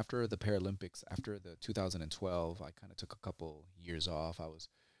you know, after the Paralympics, after the 2012, I kind of took a couple years off. I was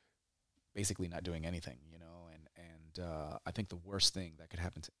basically not doing anything, you know, and I think the worst thing that could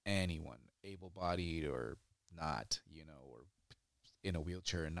happen to anyone, able-bodied or not, you know, or in a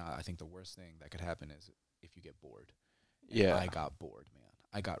wheelchair or not, I think the worst thing that could happen is if you get bored. And Yeah. I got bored, man.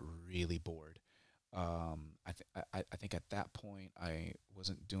 I got really bored. I think at that point I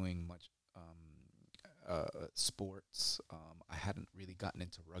wasn't doing much sports. I hadn't really gotten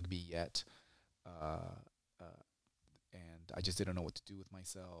into rugby yet, and I just didn't know what to do with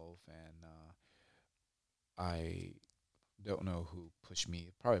myself. And I don't know who pushed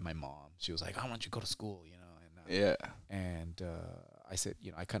me. Probably my mom. She was like, "I want you to go to school," you know. And Yeah. And I said,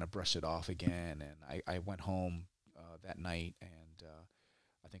 you know, I kind of brushed it off again, and I went home that night, and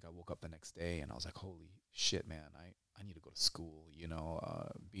I think I woke up the next day, and I was like, "Holy shit, man! I need to go to school." You know,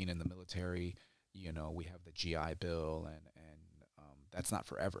 being in the military, you know, we have the GI Bill, and that's not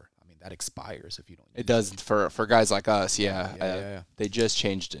forever. I mean, that expires if you don't. It does for guys like us. Yeah. Yeah. They just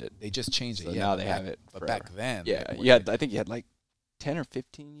changed it. They just changed So it. Yeah, now they have it. But forever. back then, Yeah. I think you had like 10 or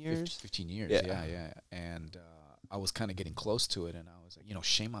 15 years. 15 years. Yeah. Yeah. And I was kind of getting close to it, and I was like, you know,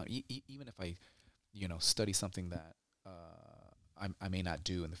 shame on even if I, you know, study something that I may not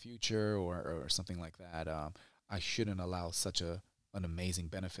do in the future or something like that. I shouldn't allow such an amazing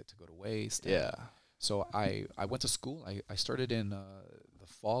benefit to go to waste. Yeah. So I went to school. I started in the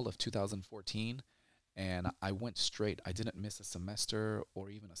fall of 2014, and I went straight. I didn't miss a semester or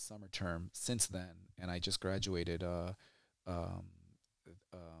even a summer term since then, and I just graduated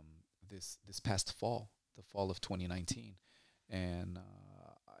this past fall, the fall of 2019, and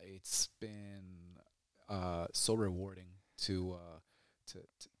it's been so rewarding to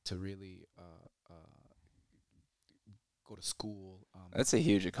really go to school. That's a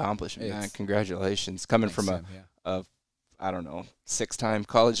huge accomplishment, man. Congratulations. Coming from Sam, a I don't know, 6-time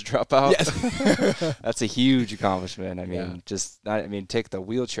college dropout. Yes. That's a huge accomplishment. I mean, take the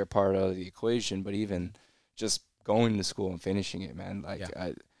wheelchair part out of the equation, but even just going to school and finishing it, man. Like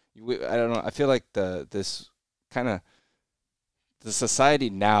I don't know. I feel like this kind of the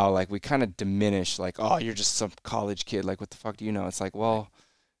society now, like we kind of diminish, like, oh, you're just some college kid. Like, what the fuck do you know? It's like, well,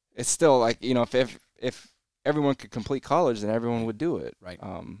 it's still like, you know, if everyone could complete college, then everyone would do it. Right.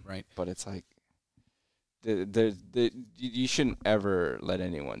 Right. But it's like, you shouldn't ever let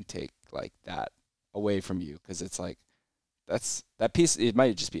anyone take like that away from you, because it's like that piece. It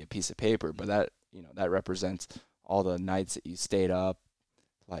might just be a piece of paper, but that, you know, that represents all the nights that you stayed up,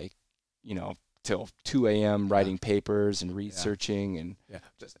 like, you know, till 2 a.m. writing papers and researching and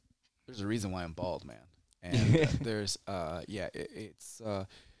there's a reason why I'm bald, man. And there's it's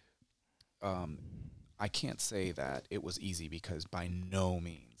I can't say that it was easy, because by no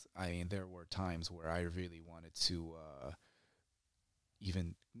means. I mean, there were times where I really wanted to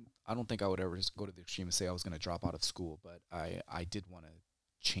I don't think I would ever just go to the extreme and say I was going to drop out of school, but I did want to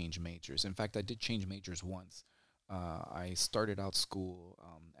change majors. In fact, I did change majors once. I started out school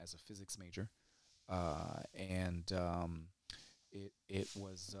as a physics major, and it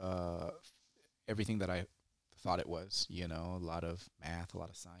was everything that I thought it was. You know, a lot of math, a lot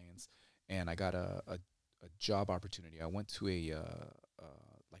of science, and I got a job opportunity. I went to a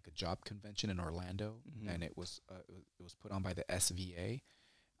like a job convention in Orlando, and it was put on by the SVA.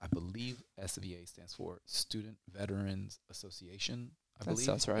 I believe SVA stands for Student Veterans Association. I believe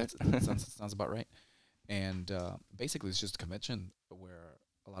sounds right. That sounds about right. And basically, it's just a convention where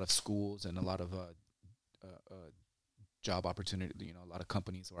a lot of schools and a lot of job opportunity. You know, a lot of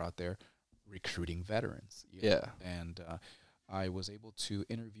companies are out there recruiting veterans. You know? And I was able to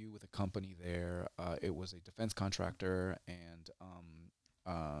interview with a company there. It was a defense contractor, and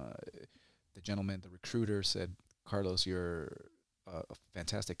the gentleman, the recruiter, said, "Carlos, you're a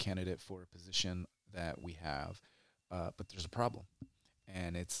fantastic candidate for a position that we have, but there's a problem,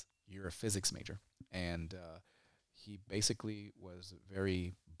 and it's you're a physics major." And he basically was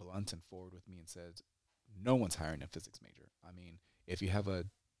very blunt and forward with me and said, "No one's hiring a physics major. I mean, if you have a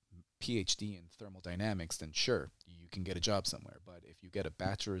PhD in thermodynamics, then sure, you can get a job somewhere. But if you get a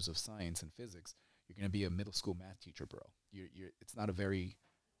bachelor's of science in physics, you're going to be a middle school math teacher, bro. It's not a very,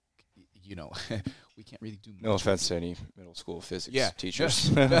 you know, we can't really do much." No offense to any middle school physics teachers.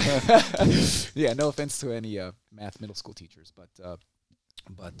 Yeah, no offense to any math middle school teachers, but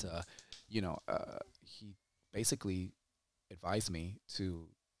you know, he basically advised me to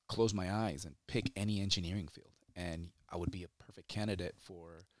close my eyes and pick any engineering field, and I would be a perfect candidate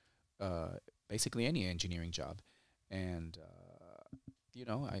for basically any engineering job. And you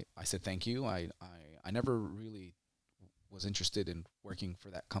know, I said thank you. I never really was interested in working for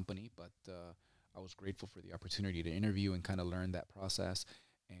that company, but I was grateful for the opportunity to interview and kind of learn that process.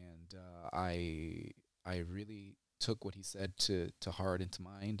 And I really took what he said to heart and to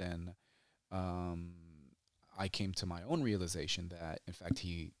mind, and I came to my own realization that in fact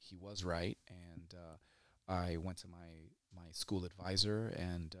he was right. And I went to my school advisor,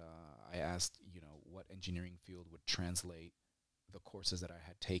 and I asked, you know, what engineering field would translate the courses that I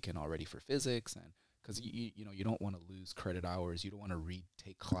had taken already for physics, and because you know, you don't want to lose credit hours, you don't want to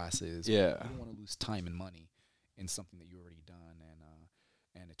retake classes, you don't want to lose time and money in something that you already done.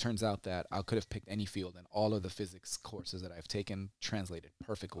 And it turns out that I could have picked any field, and all of the physics courses that I've taken translated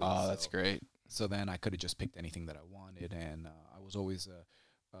perfectly. Oh, that's great. So then I could have just picked anything that I wanted, and I was always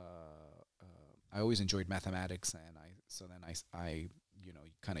I always enjoyed mathematics, and I you know,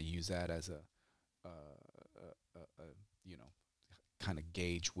 kind of use that as a you know, kind of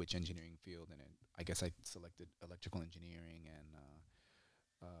gauge which engineering field, and I guess I selected electrical engineering, and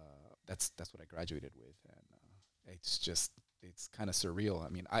that's what I graduated with, and it's kind of surreal. I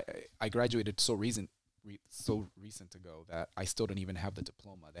mean, I graduated so recent ago that I still don't even have the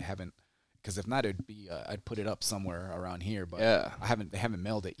diploma. They haven't, because if not, it'd be I'd put it up somewhere around here, but they haven't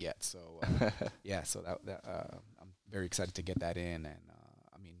mailed it yet. So so that I'm very excited to get that in. And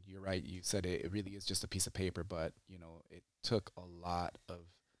I mean, you're right. You said it really is just a piece of paper, but you know, it took a lot of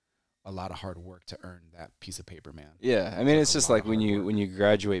hard work to earn that piece of paper, man. Yeah, I mean, it's just like when you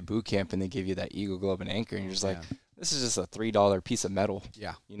graduate boot camp and they give you that Eagle Globe and Anchor, and you're just like, this is just a $3 piece of metal.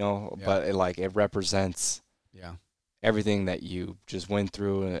 Yeah, you know, but it represents everything that you just went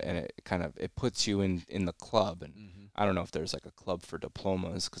through, and it puts you in the club. And I don't know if there's like a club for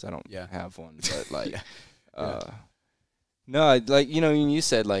diplomas, because I don't have one, but like no, like, you know, you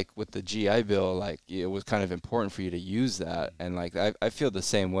said like with the GI Bill, like it was kind of important for you to use that, and like I feel the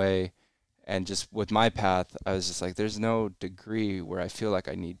same way. And just with my path, I was just like, there's no degree where I feel like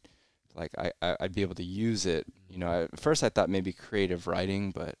I need, like I'd be able to use it. You know, at first I thought maybe creative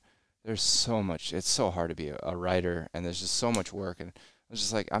writing, but there's so much, it's so hard to be a writer, and there's just so much work. And I was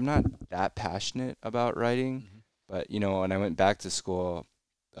just like, I'm not that passionate about writing. But you know, when I went back to school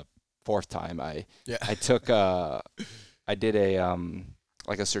the fourth time, I took I did a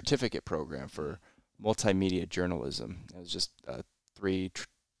like a certificate program for multimedia journalism. It was just a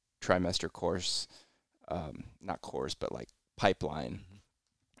 3-trimester course, not course, but like pipeline.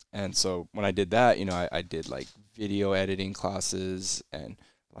 And so when I did that, you know, I did like video editing classes and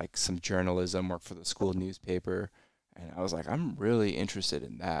like some journalism work for the school newspaper. And I was like, I'm really interested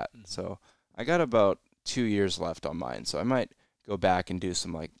in that. So I got about 2 years left on mine. So I might go back and do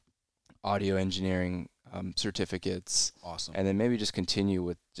some like audio engineering certificates. Awesome. And then maybe just continue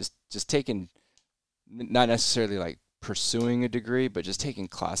with just taking, not necessarily like pursuing a degree, but just taking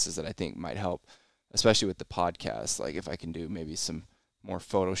classes that I think might help, especially with the podcast. Like if I can do maybe some more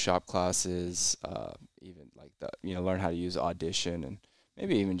Photoshop classes, even like learn how to use Audition, and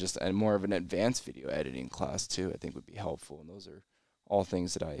maybe even just more of an advanced video editing class too, I think would be helpful. And those are all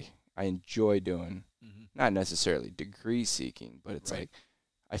things that I enjoy doing, not necessarily degree seeking, but it's like,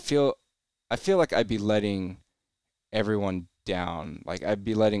 I feel like I'd be letting everyone down. Like, I'd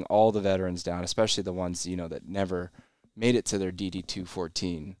be letting all the veterans down, especially the ones, that never made it to their DD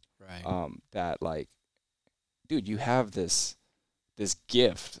 214. Right. That, like, dude, you have this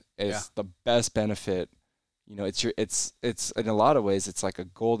gift. It's the best benefit. It's in a lot of ways, it's like a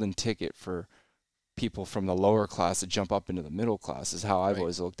golden ticket for people from the lower class to jump up into the middle class, is how I've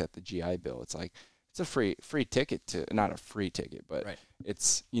always looked at the GI Bill. It's like, it's a free ticket to, not a free ticket, but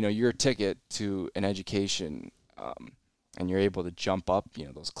it's, your ticket to an education, and you're able to jump up,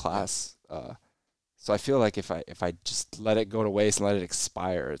 those class. So I feel like if I just let it go to waste and let it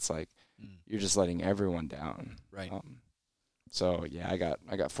expire, it's like you're just letting everyone down. Right. So yeah, I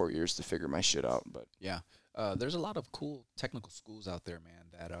got 4 years to figure my shit out, but there's a lot of cool technical schools out there, man,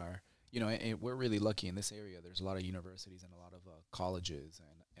 that are, and we're really lucky in this area. There's a lot of universities and a lot of colleges,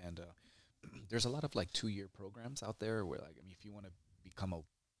 and there's a lot of like 2-year programs out there where, like, I mean, if you want to become a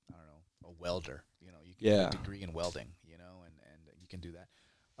welder, you can get a degree in welding, and you can do that.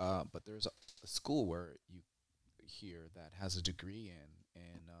 But there's a school where you here that has a degree in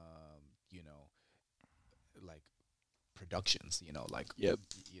like productions,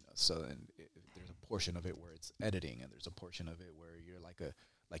 so and there's a portion of it where it's editing, and there's a portion of it where you're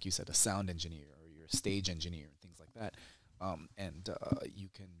like you said, a sound engineer, or you're a stage engineer, and things like that. And you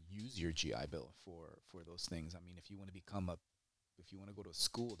can use your GI Bill for those things. I mean, if you want to go to a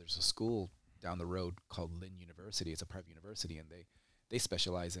school, there's a school down the road called Lynn University. It's a private university, and they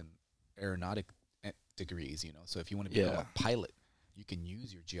specialize in aeronautic degrees, So if you want to become a pilot, you can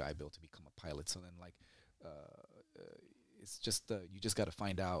use your GI Bill to become a pilot. So then, like, it's just you just got to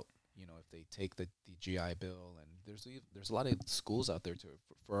find out, if they take the GI Bill, and there's a lot of schools out there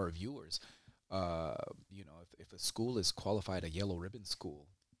for our viewers. If a school is qualified a yellow ribbon school,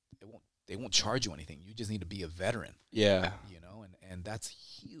 they won't charge you anything. You just need to be a veteran. Yeah. And that's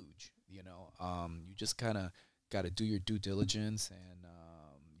huge. You just kind of got to do your due diligence, and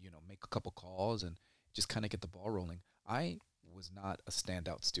make a couple calls, and just kind of get the ball rolling. I was not a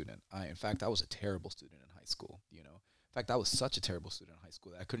standout student. In fact, I was a terrible student in high school. In fact, I was such a terrible student in high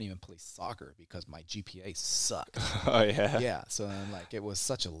school that I couldn't even play soccer because my GPA sucked. Oh yeah. Yeah. So then, like, it was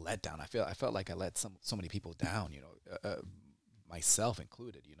such a letdown. I felt like I let so many people down. Myself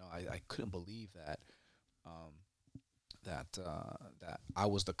included. I couldn't believe that that I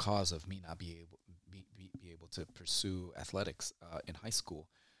was the cause of me not be able to pursue athletics in high school.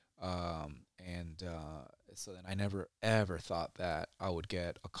 So then I never ever thought that I would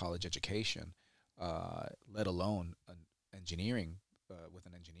get a college education, let alone an engineering with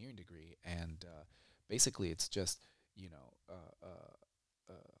an engineering degree. And basically, it's just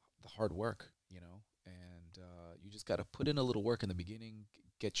the hard work, and you just got to put in a little work in the beginning,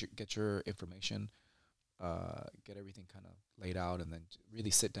 get your information, get everything kind of laid out, and then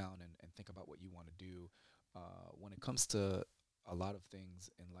really sit down and think about what you want to do. When it comes to a lot of things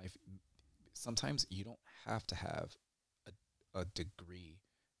in life, sometimes you don't have to have a degree,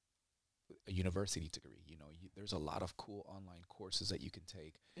 a university degree. There's a lot of cool online courses that you can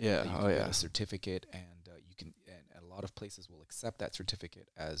take. Yeah. You can get a certificate, and and a lot of places will accept that certificate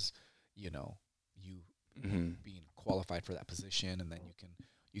as you being qualified for that position, and then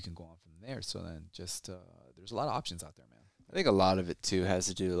you can go on from there. So then just there's a lot of options out there, man. I think a lot of it too has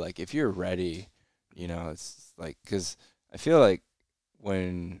to do, like, if you're ready, it's like, because I feel like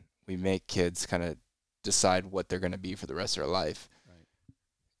when we make kids kind of decide what they're going to be for the rest of their life,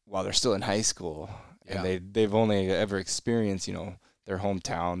 while they're still in high school, and they've only ever experienced, their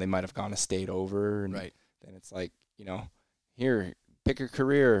hometown, they might have gone a state over, and then it's like, here, pick your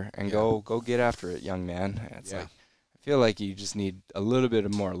career and go get after it, young man. And it's like, I feel like you just need a little bit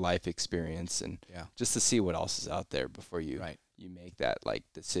of more life experience, and just to see what else is out there before you make that, like,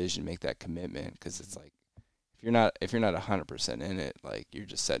 decision, make that commitment, because it's like, if you're not 100% in it, like, you're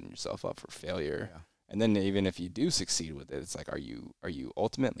just setting yourself up for failure. And then even if you do succeed with it, it's like, are you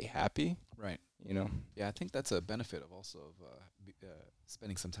ultimately happy? Right. Yeah, I think that's a benefit of also of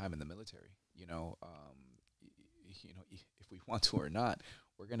spending some time in the military. If we want to or not,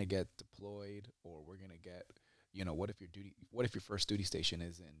 we're gonna get deployed, or we're gonna get, what if your first duty station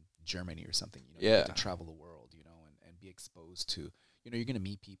is in Germany or something? You get to travel the world, and be exposed to, you're gonna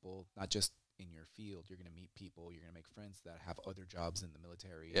meet people, not just in your field. You're gonna meet people. You're gonna make friends that have other jobs in the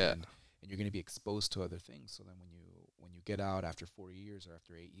military. And you're going to be exposed to other things. So then when you get out after 4 years or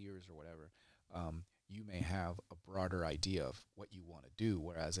after 8 years or whatever, you may have a broader idea of what you want to do.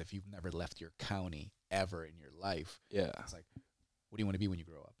 Whereas if you've never left your county ever in your life, it's like, what do you want to be when you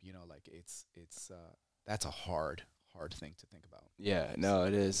grow up? It's that's a hard thing to think about. Yeah, no,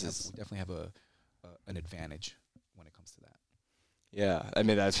 it is. We definitely have an advantage when it comes to that. Yeah, I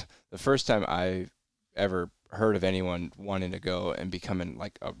mean, that's the first time I ever heard of anyone wanting to go and becoming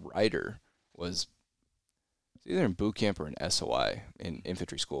like a writer was either in boot camp or in SOI in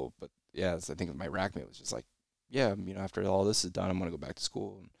infantry school. But yeah, I think my rackmate was just like, yeah, after all this is done, I'm gonna go back to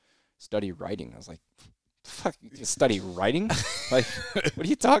school and study writing. I was like, fuck, you just study writing? Like, what are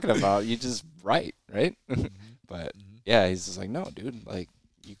you talking about? You just write, right? But yeah, he's just like, no, dude, like,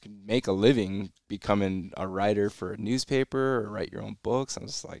 you can make a living becoming a writer for a newspaper or write your own books. I'm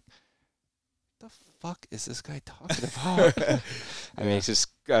just like, the fuck is this guy talking about? I mean, it's just,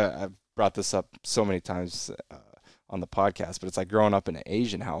 I've brought this up so many times on the podcast, but it's like growing up in an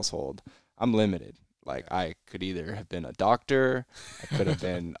Asian household, I'm limited. Like, I could either have been a doctor, I could have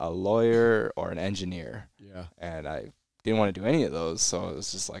been a lawyer, or an engineer. Yeah. And I didn't want to do any of those, so it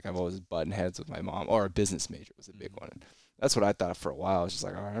was just like I've always button heads with my mom, or a business major was a big one. And that's what I thought for a while. I was just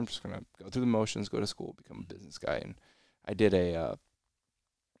like, all right, I'm just going to go through the motions, go to school, become a business guy. And I did a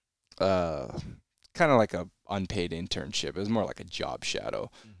kind of like a unpaid internship. It was more like a job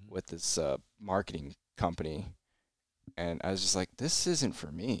shadow with this marketing company. And I was just like, this isn't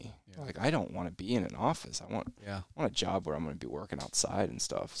for me. Yeah. Like, I don't want to be in an office. I want a job where I'm going to be working outside and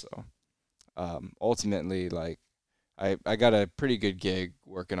stuff. So ultimately, like, I got a pretty good gig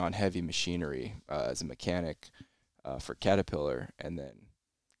working on heavy machinery as a mechanic for Caterpillar. And then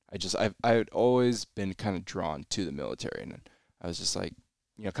I had always been kind of drawn to the military. And I was just like,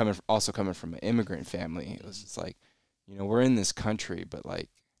 coming from an immigrant family, it was just like, we're in this country, but like,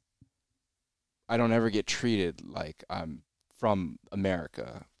 I don't ever get treated like I'm from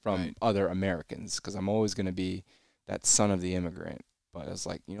America, from other Americans, because I'm always going to be that son of the immigrant. But I was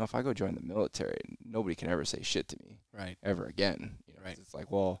like, if I go join the military, nobody can ever say shit to me ever again. It's like,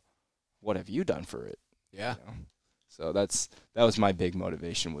 well, what have you done for it? Yeah. So that was my big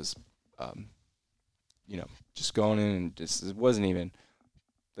motivation was, just going in and just, it wasn't even,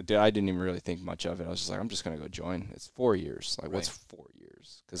 I didn't even really think much of it. I was just like, I'm just going to go join. It's 4 years. Like, what's 4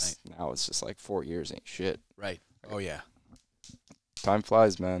 years? Because now it's just like 4 years ain't shit. Right. Oh, yeah. Time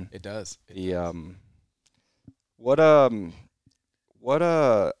flies, man. It does. What are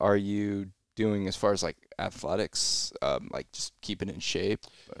you doing as far as like athletics, like just keeping in shape?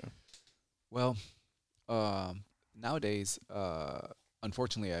 Well, nowadays,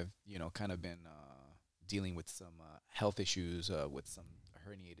 unfortunately, I've kind of been dealing with some health issues with some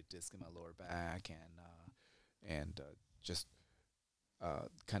herniated disc in my lower back and just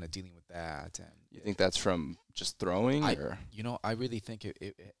kind of dealing with that. And you think that's from just throwing? I really think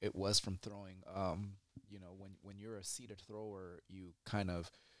it was from throwing. When you're a seated thrower, you kind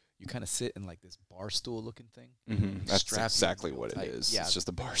of sit in like this bar stool looking thing. Mm-hmm. That's exactly what it is. Yeah, it's just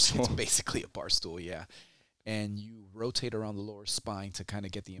a bar stool. It's basically a bar stool, yeah. And you rotate around the lower spine to kind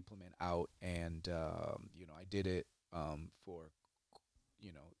of get the implement out. And I did it for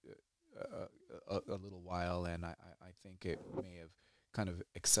a little while, and I think it may have kind of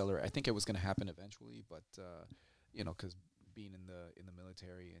accelerated. I think it was going to happen eventually, but because being in the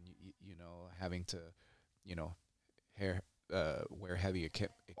military and having to wear heavy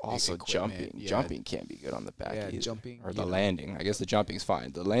equipment. Also, jumping can't be good on the back either. Jumping or the landing. I guess the jumping's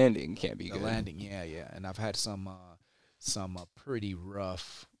fine. The landing can't be good. The landing, yeah, and I've had some pretty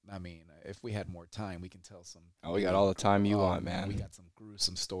rough. I mean, if we had more time, we can tell some. Oh, we got all the time you want, man. We got some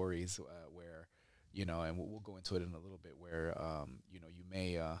gruesome stories where, and we'll go into it in a little bit, where you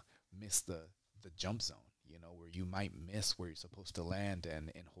may miss the jump zone, where you might miss where you're supposed to land. And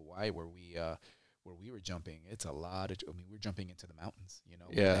in Hawaii, where we were jumping, it's a lot of. I mean, we're jumping into the mountains.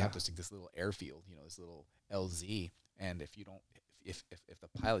 They have this little airfield, this little LZ, and if the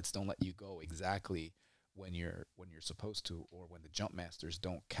pilots don't let you go exactly when you're supposed to, or when the jump masters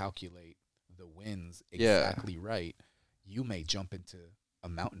don't calculate the winds exactly right, you may jump into a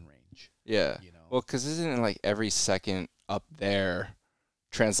mountain range. Yeah. Well, because isn't it like every second up there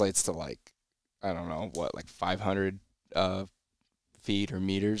translates to like, I don't know what, like 500 feet or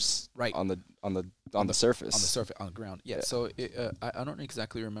meters on the surface. On the ground. Yeah. So I don't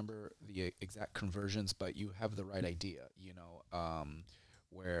exactly remember the exact conversions, but you have the right idea.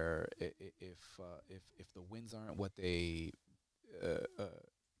 Where if the winds aren't what they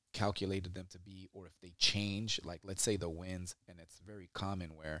calculated them to be, or if they change, like let's say the winds, and it's very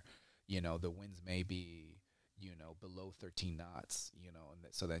common where the winds may be below 13 knots, and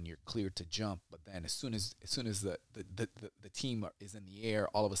so then you're cleared to jump, but then as soon as the team is in the air,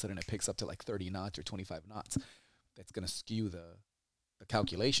 all of a sudden it picks up to like 30 knots or 25 knots. That's going to skew the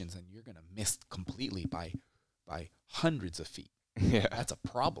calculations, and you're going to miss completely by hundreds of feet. Yeah, that's a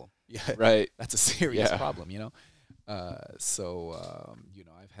problem. Yeah, right. That's a serious problem. I've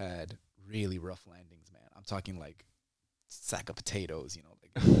had really rough landings, man. I'm talking like sack of potatoes.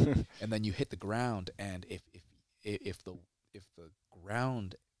 And then you hit the ground, and if if the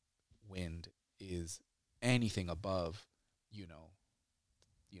ground wind is anything above, you know,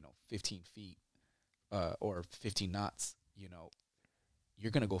 15 feet or 15 knots,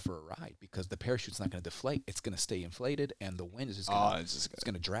 you're going to go for a ride because the parachute's not going to deflate. It's going to stay inflated, and the wind is just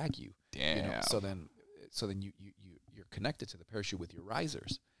going to drag you. Damn. So then you're connected to the parachute with your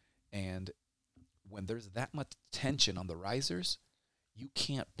risers, and when there's that much tension on the risers, you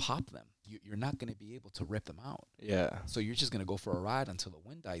can't pop them. You're not going to be able to rip them out. Yeah. So you're just going to go for a ride until the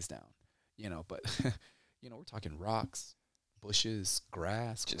wind dies down. But we're talking rocks, bushes,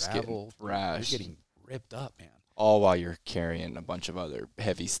 grass, just gravel. You're getting ripped up, man. All while you're carrying a bunch of other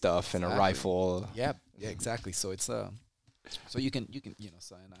heavy stuff and a rifle. Yeah, exactly. So it's so you can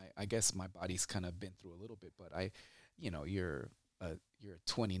so, and I guess my body's kind of been through a little bit, but you're a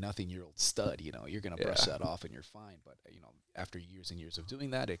 20-nothing-year-old stud. You're gonna brush that off and you're fine. But after years and years of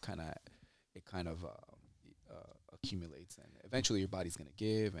doing that, it kind of accumulates, and eventually your body's gonna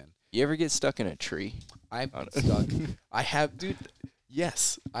give. And you ever get stuck in a tree? I've been stuck. I have, dude.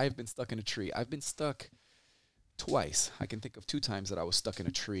 Yes, I've been stuck in a tree. I've been stuck twice. I can think of 2 times that I was stuck in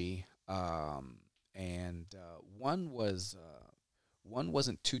a tree. And one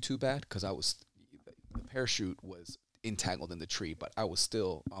wasn't too bad because the parachute was entangled in the tree, but I was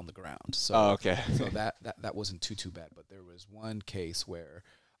still on the ground. So okay. So that wasn't too bad. But there was one case where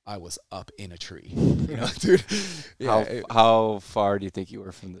I was up in a tree. Dude. Yeah, how far do you think you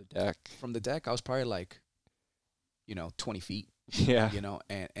were from the deck? From the deck, I was probably like, 20 feet. Yeah.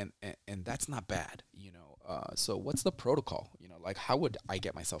 And that's not bad. So what's the protocol? Like how would I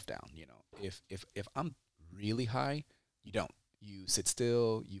get myself down? If I'm really high, you sit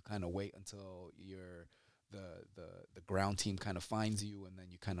still, you kind of wait until the ground team kind of finds you, and then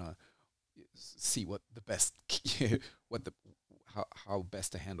you kind of see what the best how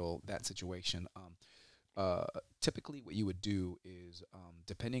best to handle that situation. Typically what you would do is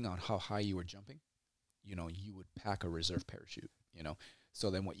depending on how high you were jumping, you would pack a reserve parachute, So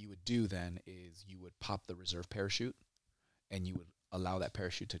then what you would do then is you would pop the reserve parachute and you would allow that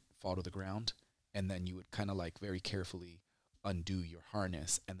parachute to fall to the ground, and then you would kind of like very carefully undo your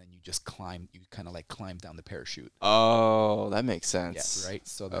harness, and then you just climb down the parachute. Oh, that makes sense. Yeah, right?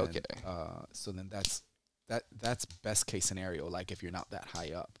 So then that's best case scenario, like if you're not that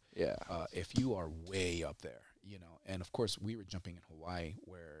high up. Yeah. If you are way up there, and of course we were jumping in Hawaii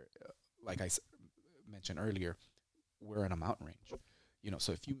where, like I mentioned earlier, we're in a mountain range.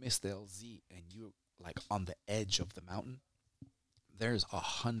 So if you miss the LZ and you're like on the edge of the mountain, there's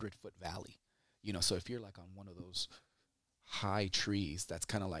 100-foot valley. So if you're like on one of those high trees that's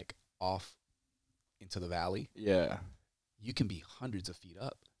kind of like off into the valley, yeah, you can be hundreds of feet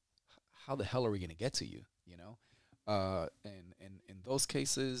up. How the hell are we going to get to you? And in those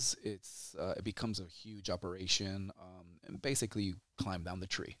cases, it becomes a huge operation. And basically you climb down the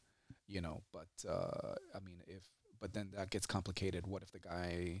tree, but then that gets complicated. What if the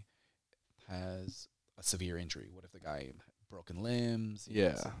guy has a severe injury? What if the guy broken limbs?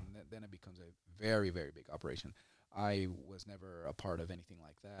 Then it becomes a very, very big operation. I was never a part of anything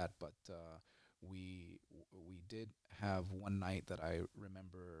like that, but we did have one night that I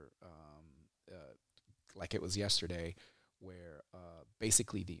remember like it was yesterday, where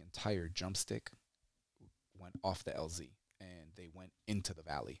basically the entire jump stick went off the LZ and they went into the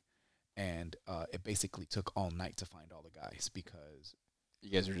valley, and it basically took all night to find all the guys because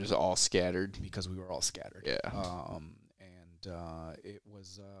you guys were just all scattered. Because we were all scattered. Yeah. It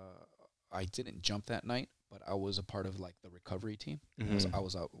was I didn't jump that night, but I was a part of like the recovery team. Mm-hmm. I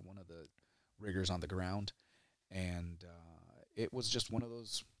was one of the riggers on the ground, and it was just one of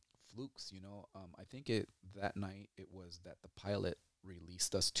those flukes, I think that night it was that the pilot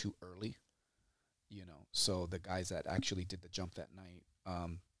released us too early, so the guys that actually did the jump that night,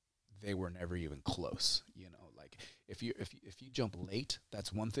 they were never even close. Like if you jump late,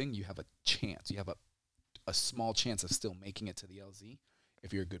 that's one thing. You have a chance. You have a small chance of still making it to the LZ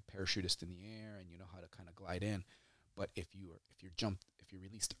if you're a good parachutist in the air and you know how to kind of glide in. But if you're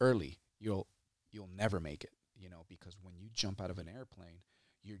released early, you'll never make it, because when you jump out of an airplane,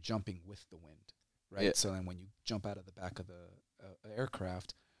 you're jumping with the wind, right? Yeah. So then when you jump out of the back of the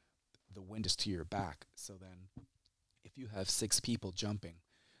aircraft, the wind is to your back. So then if you have 6 people jumping,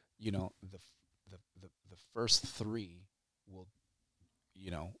 the first 3 will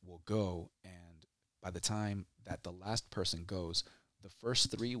go, and by the time that the last person goes, the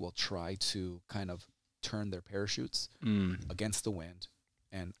first 3 will try to kind of turn their parachutes against the wind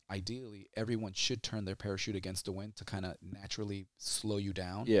And ideally, everyone should turn their parachute against the wind to kind of naturally slow you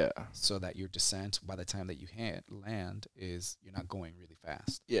down. Yeah. So that your descent, by the time that you land, is you're not going really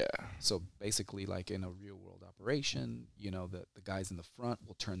fast. Yeah. So basically, like in a real world operation, you know, the guys in the front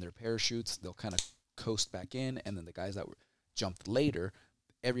will turn their parachutes. They'll kind of coast back in, and then the guys that jumped later,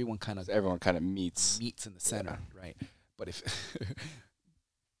 everyone kind of meets in the center, right? But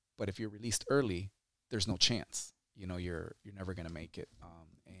if you're released early, there's no chance. You know, you're never gonna make it.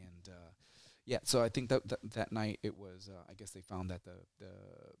 So I think that night it was. I guess they found that the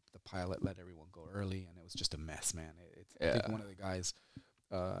pilot let everyone go early, and it was just a mess, man. I think one of the guys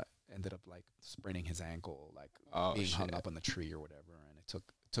ended up like spraining his ankle, like being hung up on the tree or whatever, and it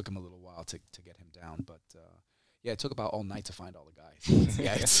took him a little while to get him down, but. It took about all night to find all the guys.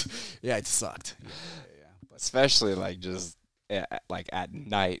 It sucked. But especially like just like at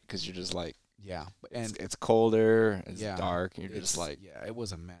night, because you're just like, and it's colder, it's dark, and you're just like, it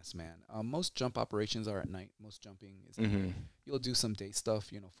was a mess, man. Most jump operations are at night. Most jumping is at mm-hmm. night. You'll do some day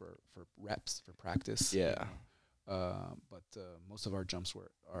stuff, you know, for reps, for practice. Yeah. But most of our jumps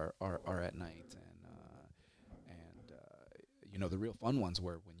are at night, and you know, the real fun ones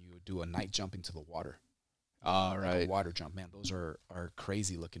were when you do a night jump into the water. Right. A water jump, man. Those are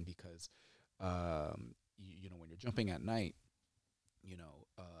crazy looking because, you know, when you're jumping at night, you know,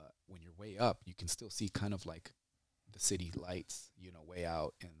 when you're way up, you can still see kind of like the city lights, you know, way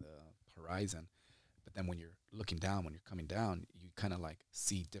out in the horizon. But then when you're looking down, when you're coming down, you kind of like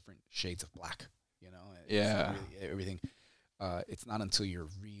see different shades of black, you know. Yeah. Really, everything. It's not until you're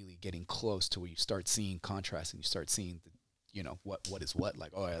really getting close to where you start seeing contrast and you start seeing the, you know, what is what,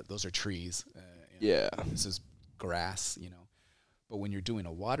 like, those are trees. You know, this is grass, you know. But when you're doing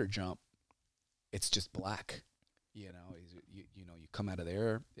a water jump, it's just black, you know. You know, you come out of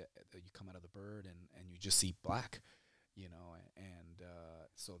there, you come out of the bird, and you just see black, you know. And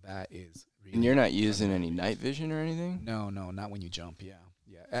so that is really. And you're not using any night vision or anything? No, not when you jump. Yeah.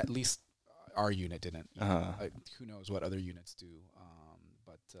 At least our unit didn't. Who knows what other units do?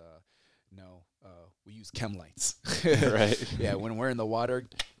 No, we use chem lights. Right. Yeah, when we're in the water,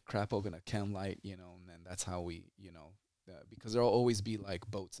 crap open a chem light, you know, and then that's how we, you know, because there'll always be like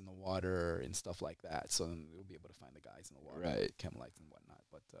boats in the water and stuff like that, so then we'll be able to find the guys in the water, right? With chem lights and whatnot.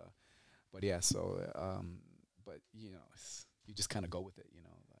 But yeah, so but you know, you just kind of go with it, you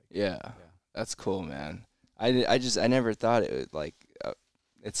know. Like, yeah, that's cool, man. I never thought it would like.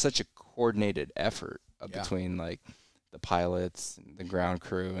 It's such a coordinated effort between like the pilots, and the ground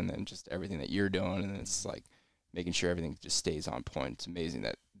crew, and then just everything that you're doing, and it's like making sure everything just stays on point. It's amazing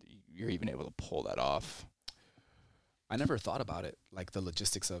that you're even able to pull that off. I never thought about it, like the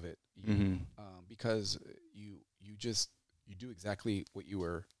logistics of it, because you do exactly what you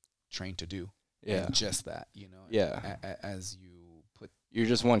were trained to do. Yeah, and just that, you know. Yeah, as you put, you're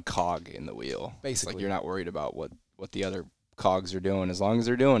just one cog in the wheel. Basically, it's like you're not worried about what the other cogs are doing as long as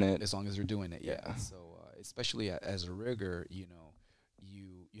they're doing it. As long as they're doing it, yeah. So especially as a rigger, you know,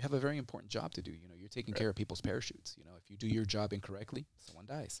 you have a very important job to do. You know, you're taking care of people's parachutes. You know, if you do your job incorrectly, someone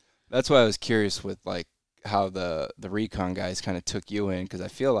dies. That's why I was curious with like how the recon guys kind of took you in, because I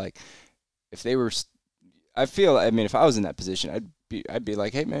feel like if they were, I mean, if I was in that position, I'd be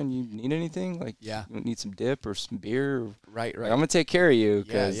like, hey man, you need anything? Like, you need some dip or some beer? Right. Like, I'm gonna take care of you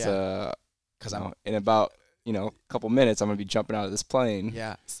because in about a couple minutes I'm gonna be jumping out of this plane.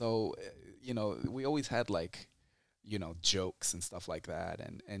 Yeah. So you know, we always had like, you know, jokes and stuff like that,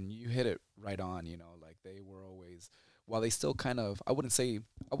 and you hit it right on. You know, like they were always, while they still kind of, I wouldn't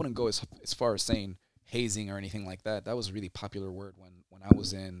go as far as saying hazing or anything like that. That was a really popular word when I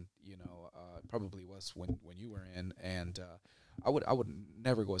was in, you know, probably was when you were in, and I would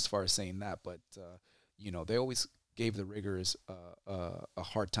never go as far as saying that, but you know, they always gave the riggers a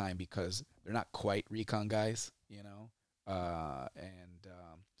hard time because they're not quite recon guys, you know,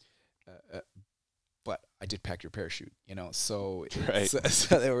 but I did pack your parachute, you know, so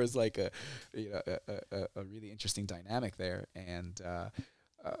so there was like a really interesting dynamic there, and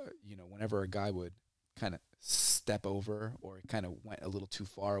you know, whenever a guy would kind of step over or kind of went a little too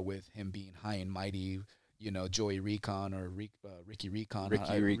far with him being high and mighty, you know, Joey Recon or Ricky Recon, you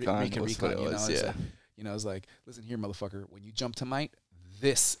know, it's like, listen here, motherfucker, when you jump tonight,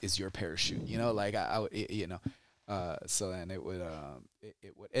 this is your parachute, you know, like you know. So then it would,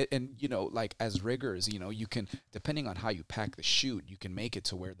 and you know, like as riggers, you know, you can, depending on how you pack the chute, you can make it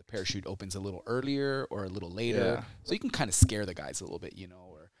to where the parachute opens a little earlier or a little later, so you can kind of scare the guys a little bit, you know,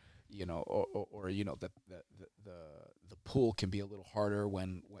 or you know, or you know, the pull can be a little harder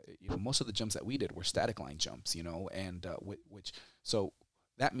when you know, most of the jumps that we did were static line jumps, you know, and which so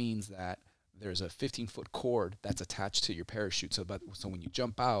that means that there's a 15-foot cord that's attached to your parachute. So when you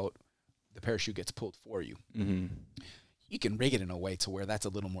jump out, the parachute gets pulled for you. Mm-hmm. You can rig it in a way to where that's a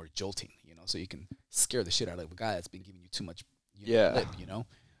little more jolting, you know, so you can scare the shit out of a guy that's been giving you too much lip, you know.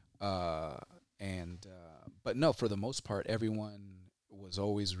 But no, for the most part, everyone was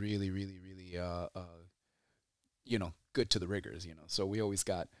always really, really, really, you know, good to the riggers, you know. So we always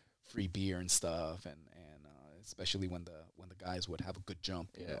got free beer and stuff, and especially when the guys would have a good jump,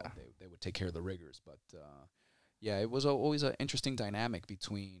 you know, they would take care of the riggers. But yeah, it was always an interesting dynamic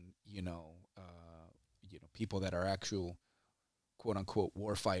between, you know, people that are actual quote unquote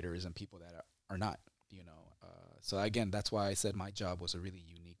war fighters and people that are not, you know. So again, that's why I said my job was a really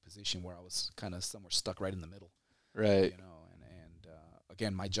unique position where I was kind of somewhere stuck right in the middle, right? You know, and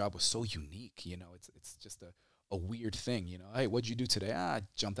again, my job was so unique, you know. It's just a weird thing, you know. Hey, what'd you do today? I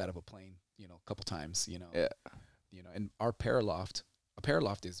jumped out of a plane, you know, a couple times, you know. Yeah. You know, and a paraloft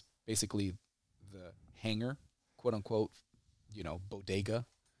is basically the hangar, quote unquote, you know, bodega.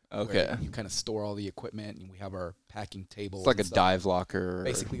 Okay. You kind of store all the equipment, and we have our packing table. It's like a dive locker.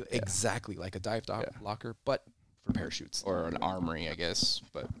 Basically, exactly like a dive locker, but for parachutes. Or an armory, I guess,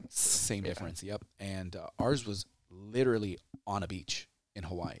 but same difference. Yep. And ours was literally on a beach in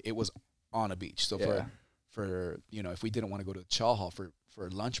Hawaii. It was on a beach. So for you know, if we didn't want to go to the chow hall for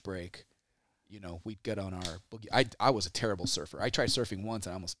lunch break, you know, we'd get on our boogie. I was a terrible surfer. I tried surfing once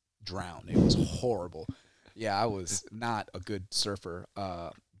and I almost drowned. It was horrible. Yeah, I was not a good surfer,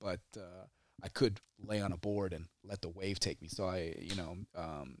 but I could lay on a board and let the wave take me. So I, you know,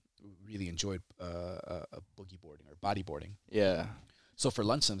 really enjoyed boogie boarding or bodyboarding. Yeah. So for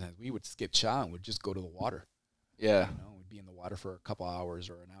lunch sometimes we would skip chow and we'd just go to the water. Yeah. You know, we'd be in the water for a couple hours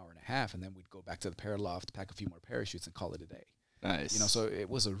or an hour and a half, and then we'd go back to the paraloft, pack a few more parachutes, and call it a day. Nice. You know, so it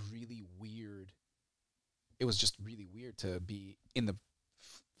was a really weird. It was just really weird to be in the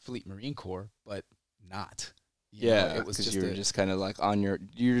Fleet Marine Corps, but not. You know, it was because you were just kind of like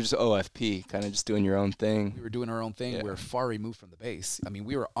you're just OFP, kind of just doing your own thing. We were doing our own thing. We were far removed from the base. I mean,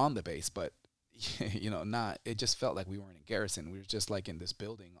 we were on the base, but you know, it just felt like we weren't in garrison. We were just like in this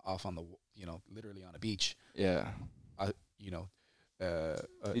building off on the, you know, literally on a beach. Yeah. You know.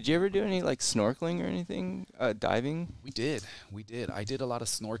 Did you ever do any like snorkeling or anything, diving? We did. I did a lot of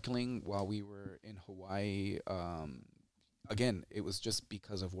snorkeling while we were in Hawaii. Again, it was just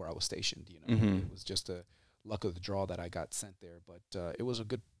because of where I was stationed. You know, Mm-hmm. it was just a luck of the draw that I got sent there. But it was a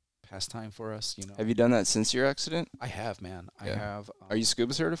good pastime for us. You know. Have you done that since your accident? I have, man. I have. Are you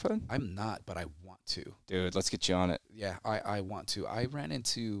scuba certified? I'm not, but I want to. Dude, let's get you on it. Yeah, I want to. I ran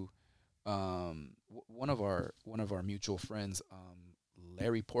into one of our mutual friends,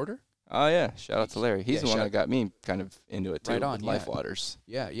 Larry Porter. Oh yeah, shout out to Larry. He's the one shout- that got me kind of into it too. Right on, with yeah. Life Waters.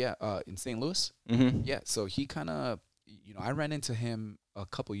 Yeah, in St. Louis. Mm-hmm. Yeah, so he kind of, you know, I ran into him a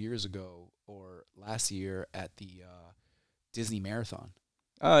couple years ago or last year at the Disney Marathon.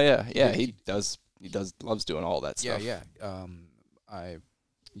 Oh yeah. Yeah, He loves doing all that stuff. Yeah. I,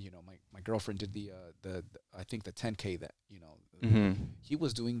 you know, my girlfriend did the I think the 10K that, you know, Mm-hmm. he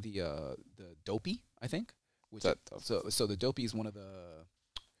was doing the Dopey, I think. Which so the Dopey is one of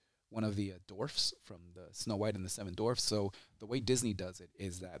the dwarfs from the Snow White and the Seven Dwarfs. So the way Disney does it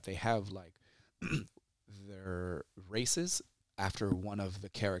is that they have like their races after one of the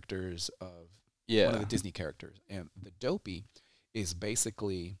characters of one of the Disney characters, and the Dopey is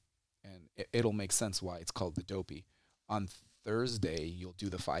basically, and it'll make sense why it's called the Dopey. On Thursday you'll do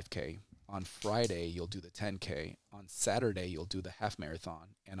the 5K. On Friday you'll do the 10K. On Saturday you'll do the half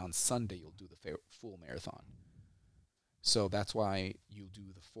marathon, and on Sunday you'll do the full marathon. So that's why you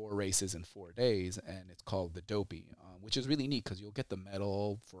do the 4 races in 4 days, and it's called the Dopey, which is really neat because you'll get the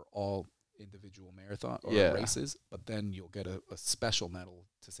medal for all individual marathon or races, but then you'll get a special medal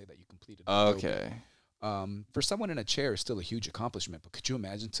to say that you completed the Okay. Dopey. For someone in a chair, it's still a huge accomplishment, but could you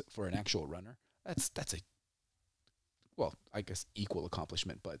imagine for an actual runner? That's a, well, I guess equal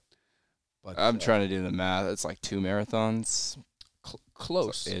accomplishment, but I'm trying to do the math. It's like 2 marathons.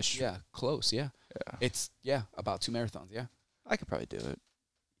 Close-ish. Yeah, close, yeah. Yeah. It's, about 2 marathons, yeah. I could probably do it.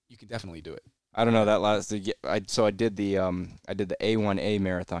 You can definitely do it. I don't know that last. I did the A1A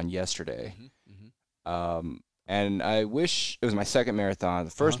marathon yesterday, and I wish it was my second marathon.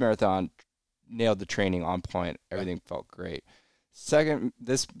 The first marathon nailed the training on point. Everything felt great. Second,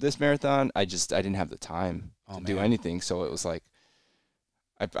 this marathon, I didn't have the time to do anything. So it was like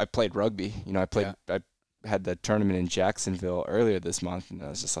I played rugby. You know, I had the tournament in Jacksonville earlier this month, and I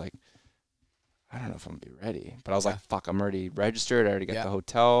was just like, I don't know if I'm going to be ready. But I was like, fuck, I'm already registered. I already got the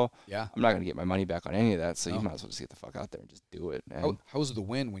hotel. Yeah. I'm not going to get my money back on any of that, so you might as well just get the fuck out there and just do it. How was the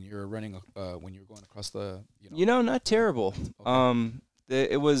wind when you were running, when you were going across the, not terrible. Okay.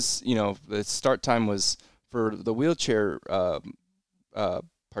 it was, the start time was for the wheelchair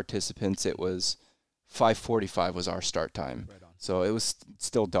participants. It was 5:45 was our start time. Right on. So it was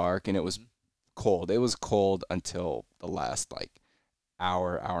still dark and it was cold. It was cold until the last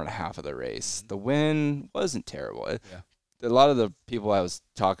hour and a half of the race. The wind wasn't terrible. A lot of the people I was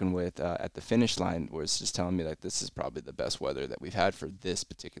talking with at the finish line was just telling me this is probably the best weather that we've had for this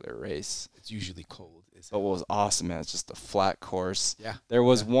particular race. It's usually cold. But what was awesome, man, it's just a flat course. Yeah. There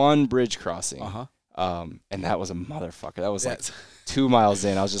was one bridge crossing. And that was a motherfucker. That was 2 miles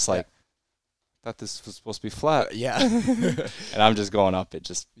in. I was just I thought this was supposed to be flat. And I'm just going up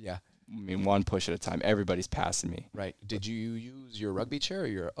it. One push at a time. Everybody's passing me. Right. Did you use your rugby chair or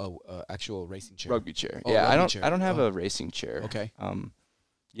your actual racing chair? Rugby chair. Oh, yeah, rugby I don't have a racing chair. Okay.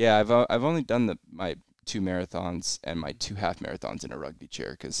 I've only done my 2 marathons and my 2 half marathons in a rugby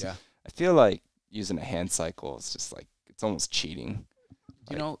chair because I feel like using a hand cycle is just it's almost cheating.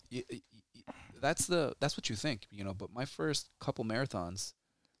 That's what you think, but my first couple marathons,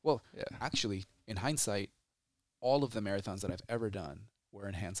 actually in hindsight, all of the marathons that I've ever done were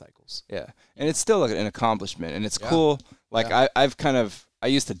in hand cycles. Yeah. And it's still an accomplishment and it's cool. I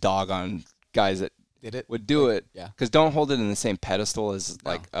used to dog on guys that would do it. Yeah. Because don't hold it in the same pedestal as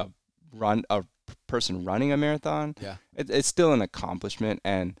a person running a marathon. Yeah. It's still an accomplishment.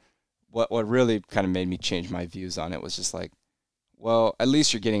 And what really kind of made me change my views on it was just well, at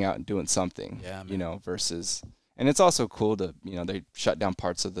least you're getting out and doing something. Yeah, versus, and it's also cool to they shut down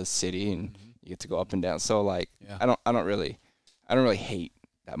parts of the city and you get to go up and down. So I don't really hate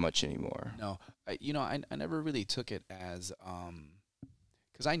that much anymore. No, I never really took it as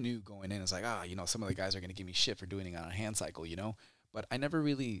because I knew going in it's some of the guys are gonna give me shit for doing it on a hand cycle, but I never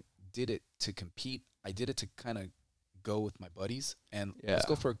really did it to compete. I did it to kind of go with my buddies and let's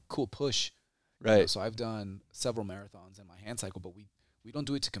go for a cool push. Right. So I've done several marathons in my hand cycle, but we don't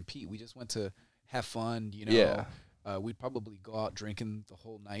do it to compete. We just went to have fun, Yeah. We'd probably go out drinking the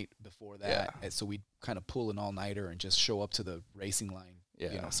whole night before that. And so we'd kind of pull an all-nighter and just show up to the racing line.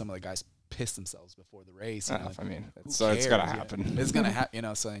 Yeah. Some of the guys piss themselves before the race. It's going to happen. It's going to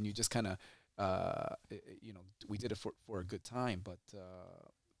happen, so and you just kind of, we did it for a good time, but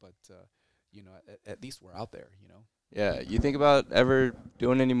at least we're out there, Yeah, you think about ever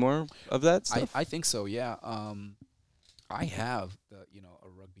doing any more of that stuff? I think so. Yeah. I have a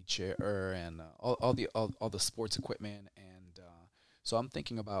rugby chair and all the sports equipment, and so I'm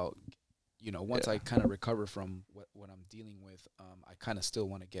thinking about once I kind of recover from what I'm dealing with, I kind of still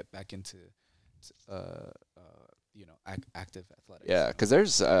want to get back into active athletics. Yeah, because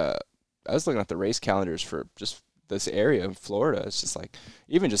there's I was looking at the race calendars for just this area of Florida. It's just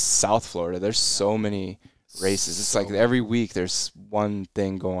even just South Florida. There's so many races. It's every week there's one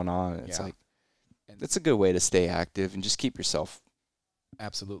thing going on. It's it's a good way to stay active and just keep yourself.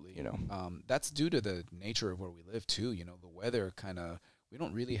 Absolutely. That's due to the nature of where we live too. The weather we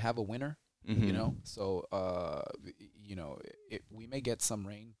don't really have a winter. So we may get some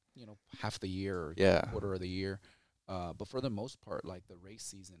rain. Half the year or quarter of the year. But for the most part, the race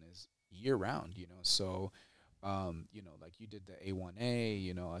season is year round. So you did the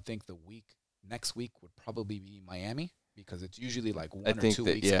A1A. I think next week would probably be Miami because it's usually 1 or 2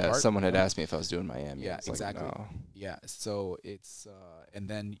 weeks apart. Someone had asked me if I was doing Miami. Yeah, it's exactly. No. Yeah, so it's and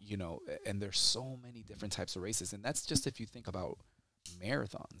then and there's so many different types of races, and that's just if you think about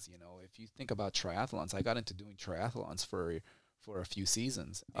marathons. If you think about triathlons, I got into doing triathlons for a few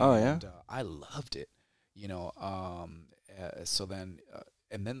seasons. And I loved it. So then.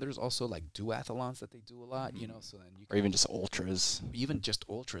 And then there's also duathlons that they do a lot, so then you can, or even just ultras. Even just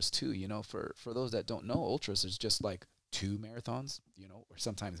ultras too, for those that don't know, ultras is just 2 marathons, or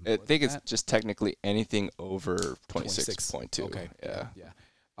sometimes more. I think it's just technically anything over 26.2. Okay. Yeah.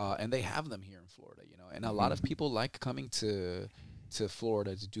 And they have them here in Florida, and a lot of people like coming to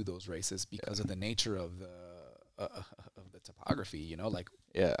Florida to do those races because of the nature of the topography,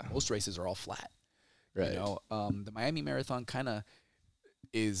 most races are all flat. Right. The Miami Marathon kind of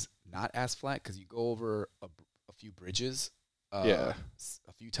is not as flat because you go over a few bridges a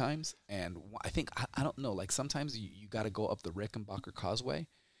few times, and I think I don't know, sometimes you got to go up the Rickenbacker Causeway,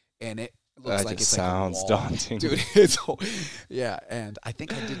 and it looks that it's sounds daunting, dude. And I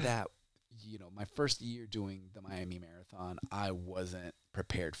think I did that my first year doing the Miami Marathon. I wasn't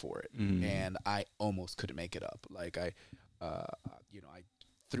prepared for it, and I almost couldn't make it up. I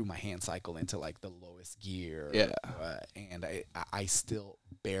threw my hand cycle into the lowest gear, and I still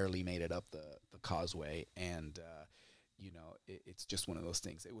barely made it up the causeway, and it's just one of those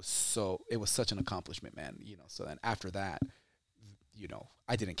things. It was such an accomplishment, man. So then after that,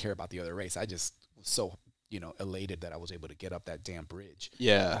 I didn't care about the other race. I just was so elated that I was able to get up that damn bridge.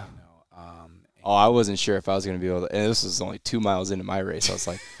 Yeah. And I wasn't sure if I was going to be able to, and this was only 2 miles into my race. I was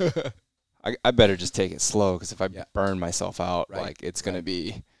like, I better just take it slow, because if I burn myself out, Right. like it's going to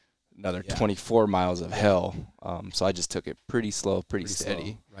be another Yeah. 24 miles of hell. So I just took it pretty slow, pretty Pretty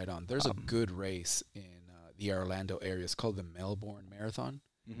steady. slow. Right on. There's a good race in the Orlando area. It's called the Melbourne Marathon,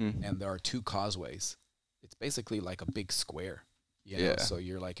 Mm-hmm. and there are 2 causeways. It's basically like a big square. Yeah. So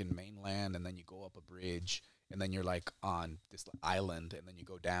you're like in mainland, and then you go up a bridge, and then you're like on this island, and then you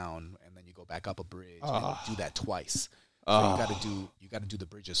go down, and then you go back up a bridge, and you do that twice. So you got to do the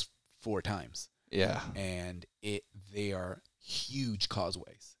bridges 4 times. Yeah. And they are huge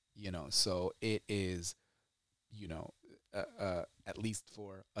causeways, so it is, at least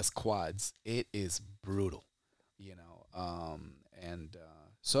for us quads, it is brutal,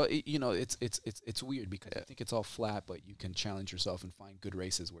 so it's weird, because I think it's all flat, but you can challenge yourself and find good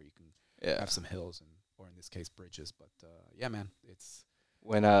races where you can have some hills, or in this case bridges. But yeah, man, it's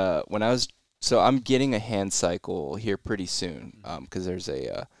when I was, so I'm getting a hand cycle here pretty soon, because there's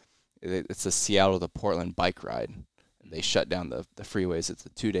it's a Seattle to Portland bike ride. They shut down the freeways. It's a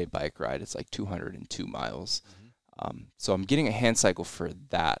 2-day bike ride. It's like 202 miles. So I'm getting a hand cycle for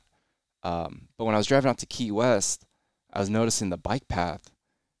that. But when I was driving out to Key West, I was noticing the bike path,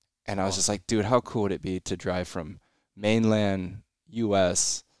 and I was just like, dude, how cool would it be to drive from mainland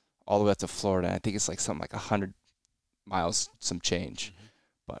U.S. all the way up to Florida? I think it's like something like 100 miles, some change.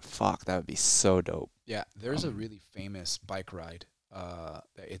 But fuck, that would be so dope. Yeah, there's a really famous bike ride.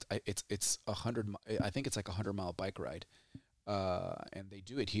 It's 100. I think it's like a 100-mile bike ride, and they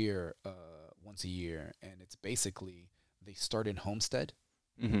do it here once a year. And it's basically, they start in Homestead,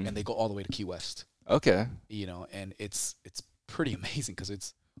 and they go all the way to Key West. Okay. And it's pretty amazing, because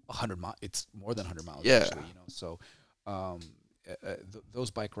it's 100 miles. It's more than 100 miles. Yeah. Actually, So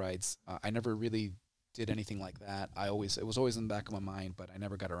those bike rides, I never really did anything like that. It was always in the back of my mind, but I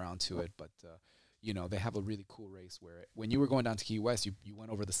never got around to it. But they have a really cool race where, when you were going down to Key West, you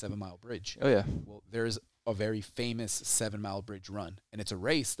went over the 7-mile bridge. Oh yeah. Well, there's a very famous 7-mile bridge run, and it's a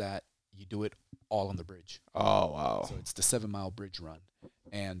race that you do it all on the bridge. Oh wow. So it's the 7-mile bridge run,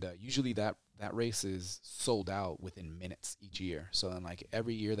 and usually that race is sold out within minutes each year. So then, like,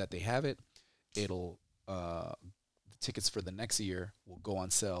 every year that they have it, it'll the tickets for the next year will go on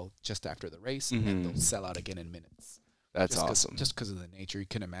sale just after the race, and they'll sell out again in minutes. That's awesome. Just because of the nature, you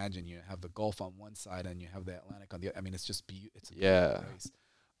can imagine, you have the Gulf on one side and you have the Atlantic on the other. I mean, it's just it's a beautiful race.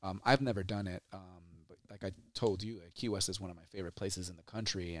 I've never done it, but like I told you, Key West is one of my favorite places in the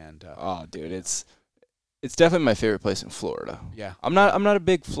country. And oh, dude, it's definitely my favorite place in Florida. Yeah, I'm not a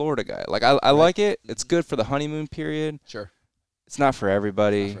big Florida guy. Like I like it. It's good for the honeymoon period. Sure. It's not for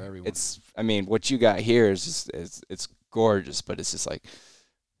everybody. Not for everyone. I mean, what you got here is just it's gorgeous, but it's just like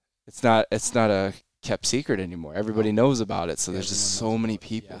it's not a kept secret anymore. Everybody knows about it, so there's just so many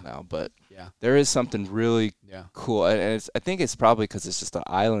people now. But there is something really cool, and I think it's probably because it's just an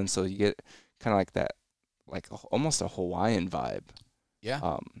island, so you get kind of like that, like almost a Hawaiian vibe.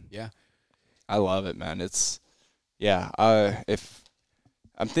 Yeah. I love it, man. If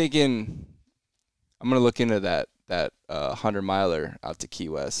I'm thinking, I'm gonna look into that 100-miler out to Key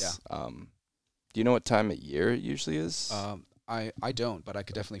West. Yeah. Do you know what time of year it usually is? I don't, but I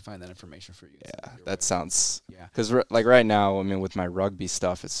could definitely find that information for you. Yeah, that sounds. Yeah. Because like right now, I mean, with my rugby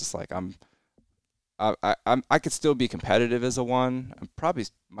stuff, it's just like I could still be competitive as a 1. I probably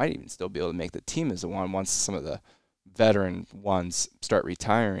might even still be able to make the team as a 1 once some of the veteran ones start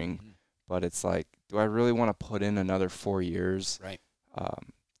retiring. But it's like, do I really want to put in another 4 years? Right.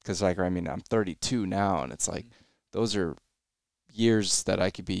 Because like, I mean, I'm 32 now, and it's like those are years that I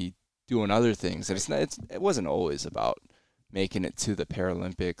could be doing other things. And it wasn't always about making it to the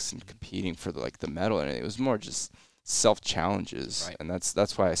Paralympics and competing for the medal and anything. It was more just self challenges. Right. And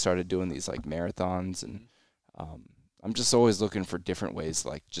that's why I started doing these like marathons, and I'm just always looking for different ways to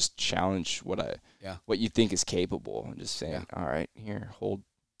like just challenge what you think is capable, and just saying, all right, here, hold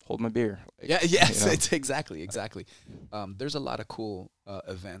my beer. Like, yes, it's exactly. There's a lot of cool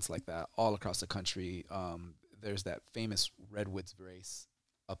events like that all across the country. There's that famous Redwoods race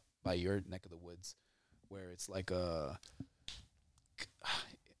up by your neck of the woods, where it's like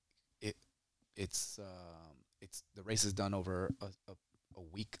it's the race is done over a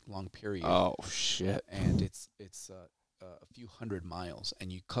week-long period. Oh shit! And it's a few hundred miles,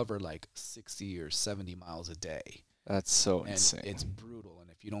 and you cover like 60 or 70 miles a day. That's so and insane. It's brutal,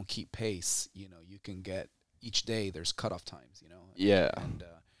 and if you don't keep pace, you can get, each day there's cutoff times, Yeah. And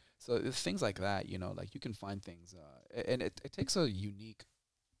so things like that, like you can find things, and it takes a unique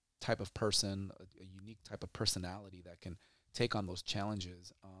type of person, a unique type of personality that can take on those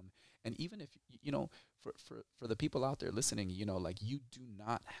challenges. And even if, you know, for the people out there listening, you know, like, you do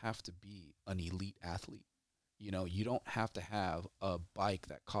not have to be an elite athlete. You know, you don't have to have a bike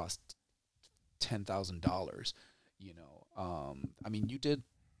that costs $10,000. You know, I mean, did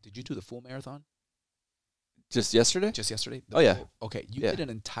you do the full marathon? Just yesterday? Just yesterday? Oh, yeah. Okay, you Yeah. did an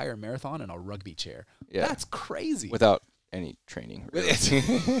entire marathon in a rugby chair. Yeah. That's crazy. Without any training. Really.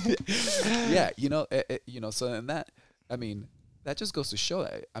 Yeah, you know, you know, so in that, I mean, that just goes to show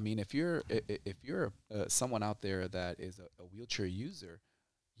that, I mean, if you're someone out there that is a wheelchair user,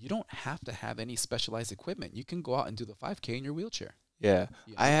 you don't have to have any specialized equipment. You can go out and do the 5K in your wheelchair. Yeah.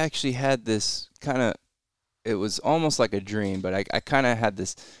 You know? I actually had this kind of, it was almost like a dream, but I kind of had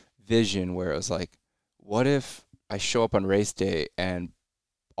this vision where it was like, what if I show up on race day and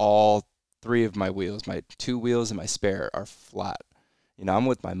all 3 of my wheels, my 2 wheels and my spare, are flat? You know, I'm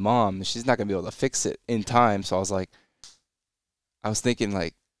with my mom, and she's not going to be able to fix it in time. So I was thinking,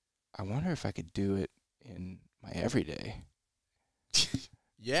 like, I wonder if I could do it in my everyday.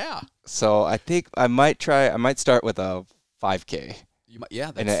 Yeah. So I think I might start with a 5K. Yeah.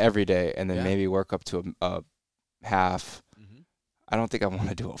 In an everyday, and then maybe work up to a half. Mm-hmm. I don't think I want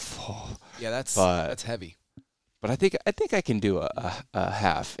to do a full. Yeah, that's heavy. But I think I can do a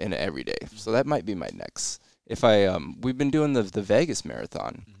half in an everyday. So that might be my next. If we've been doing the Vegas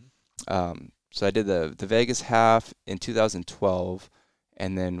marathon. Mm-hmm. So I did the Vegas half in 2012,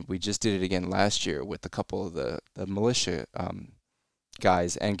 and then we just did it again last year with a couple of the militia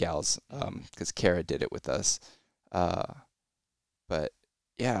guys and gals, because Kara did it with us. But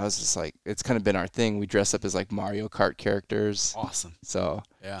yeah, I was just like, it's kind of been our thing. We dress up as like Mario Kart characters. Awesome. So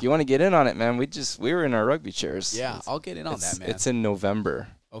yeah. If you want to get in on it, man, we were in our rugby chairs. Yeah, I'll get in on that, man. It's in November.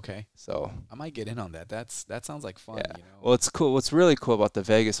 Okay. So I might get in on that. That sounds like fun. Yeah. You know? Well, it's cool. What's really cool about the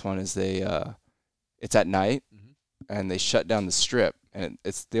Vegas one is it's at night, and they shut down the strip, and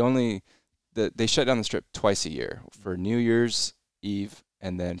it's they shut down the strip twice a year, for New Year's Eve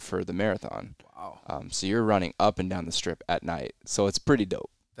and then for the marathon. Wow. So you're running up and down the strip at night. So it's pretty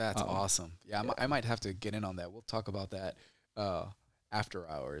dope. That's awesome. Yeah, I might have to get in on that. We'll talk about that after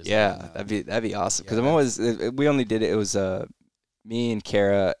hours. Yeah, that'd be awesome. Because yeah, we only did it. It was me and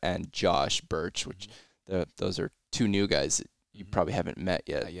Kara and Josh Birch, which those are 2 new guys that you probably haven't met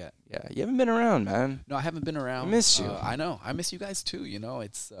yet. Not yet. Yeah, you haven't been around, man. No, I haven't been around. I miss you. I know. I miss you guys too. You know,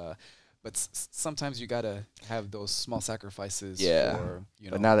 it's but sometimes you gotta have those small sacrifices. Yeah. For, you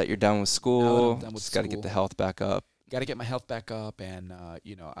know, But now that you're done with school, done with just got to get the health back up. Got to get my health back up, and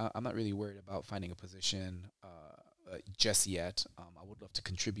you know, I'm not really worried about finding a position just yet. I would love to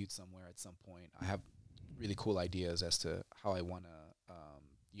contribute somewhere at some point. I have really cool ideas as to how I want to,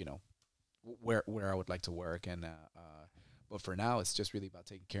 you know, where I would like to work, and but for now, it's just really about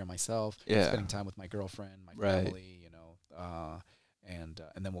taking care of myself, spending time with my girlfriend, my family, you know, and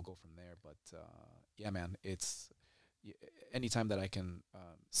then we'll go from there. But yeah, man, it's anytime that I can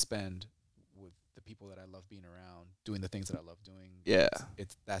spend with the people that I love being around, doing the things that I love doing. Yeah,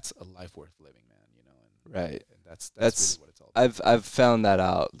 that's a life worth living, man. You know, and right. And that's really what it's all about. I've found that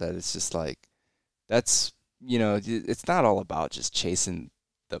out, that it's just like, that's, you know, it's not all about just chasing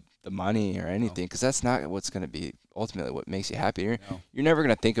the money or anything, because that's not what's going to be ultimately what makes you happy. You're never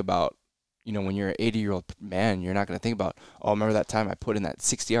going to think about, you know, when you're an 80-year-old man, you're not going to think about, oh, remember that time I put in that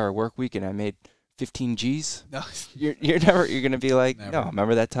 60-hour work week and I made 15 G's? No. You're going to be like, no,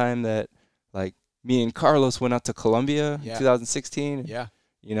 remember that time that, like, me and Carlos went out to Colombia in 2016? Yeah.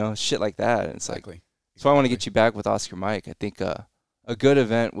 You know, shit like that. And it's exactly. like, so I want to get you back with Oscar Mike. I think a good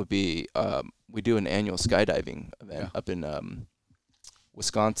event would be, we do an annual skydiving event up in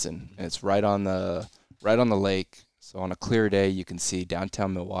Wisconsin, and it's right on the lake. So on a clear day, you can see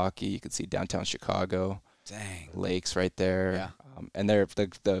downtown Milwaukee, you can see downtown Chicago. Dang. Lakes right there. Yeah. And they're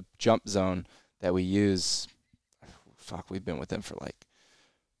the jump zone that we use. We've been with them for like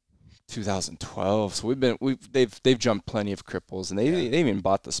 2012. So they've jumped plenty of cripples, and they even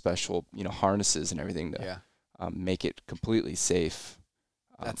bought the special, you know, harnesses and everything to make it completely safe.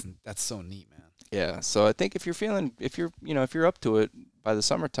 That's so neat, man. Yeah. So I think if you're up to it by the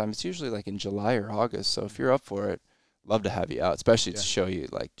summertime, it's usually like in July or August. So if you're up for it, love to have you out, especially to show you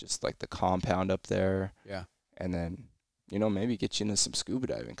like just like the compound up there. Yeah. And then, you know, maybe get you into some scuba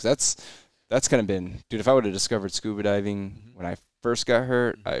diving, because that's kind of been, dude, if I would have discovered scuba diving when I first got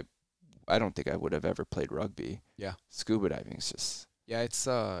hurt, I don't think I would have ever played rugby. Yeah. Scuba diving is just. Yeah,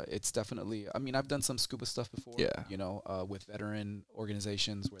 it's definitely, I mean, I've done some scuba stuff before. Yeah. You know, with veteran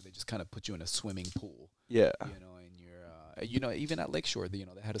organizations where they just kind of put you in a swimming pool. Yeah. You know, and you're, you know, even at Lakeshore, you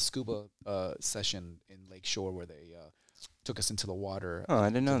know, they had a scuba session in Lakeshore where they took us into the water. Oh, I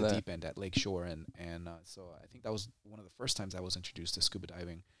didn't know that. Deep end at Lakeshore, and so I think that was one of the first times I was introduced to scuba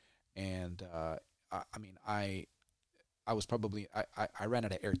diving, and I mean, I was probably I ran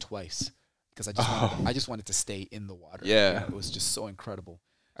out of air twice because I just wanted to stay in the water. Yeah. You know, it was just so incredible.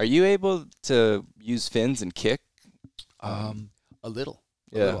 Are you able to use fins and kick? A little.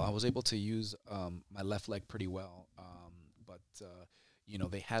 Yeah. Little. I was able to use my left leg pretty well, but you know,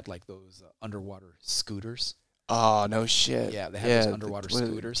 they had like those underwater scooters. Oh, no shit. Yeah, they had those underwater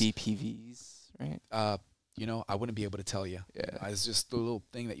scooters. DPVs, right? You know, I wouldn't be able to tell you. Yeah. It's just the little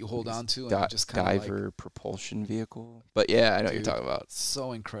thing that you hold on to and you just kind of diver like, propulsion vehicle. But yeah, I know what you're talking about.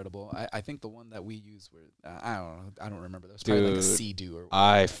 so incredible. I think the one that we used were I don't know. I don't remember. That was probably like a Sea-Doo or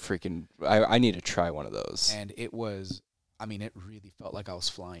whatever. I need to try one of those. And it was, I mean, it really felt like I was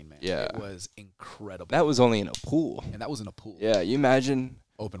flying, man. Yeah. It was incredible. That was only in a pool. And that was in a pool. Yeah, you imagine.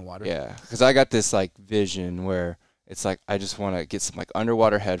 Open water. Yeah, because I got this like vision where it's like I just want to get some like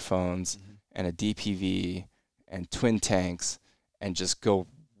underwater headphones and a DPV and twin tanks and just go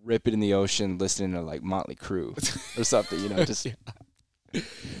rip it in the ocean listening to like Motley Crue or something, you know, just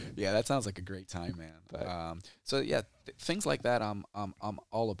Yeah, that sounds like a great time, man. But so yeah, things like that I'm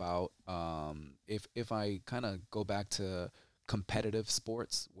all about. If I kind of go back to competitive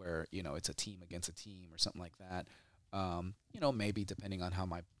sports where, you know, it's a team against a team or something like that, you know, maybe depending on how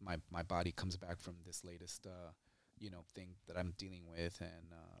my body comes back from this latest you know, thing that I'm dealing with,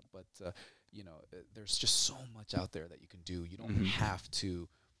 and but you know, there's just so much out there that you can do. You don't have to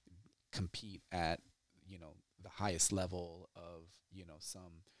compete at, you know, the highest level of, you know,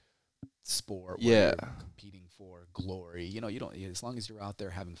 some sport where you're competing for glory. You know, you don't, as long as you're out there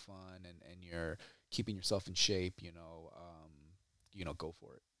having fun and you're keeping yourself in shape, you know, go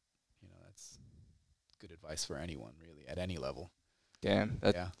for it. You know, that's good advice for anyone really at any level. Damn.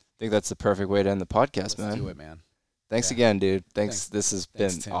 I think that's the perfect way to end the podcast, man. Let's do it, man. Thanks again, dude. Thanks. This has been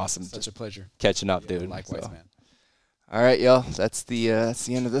Tim. awesome. Such a pleasure. Catching up, dude. Likewise, man. All right, y'all. That's the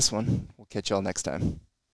end of this one. We'll catch y'all next time.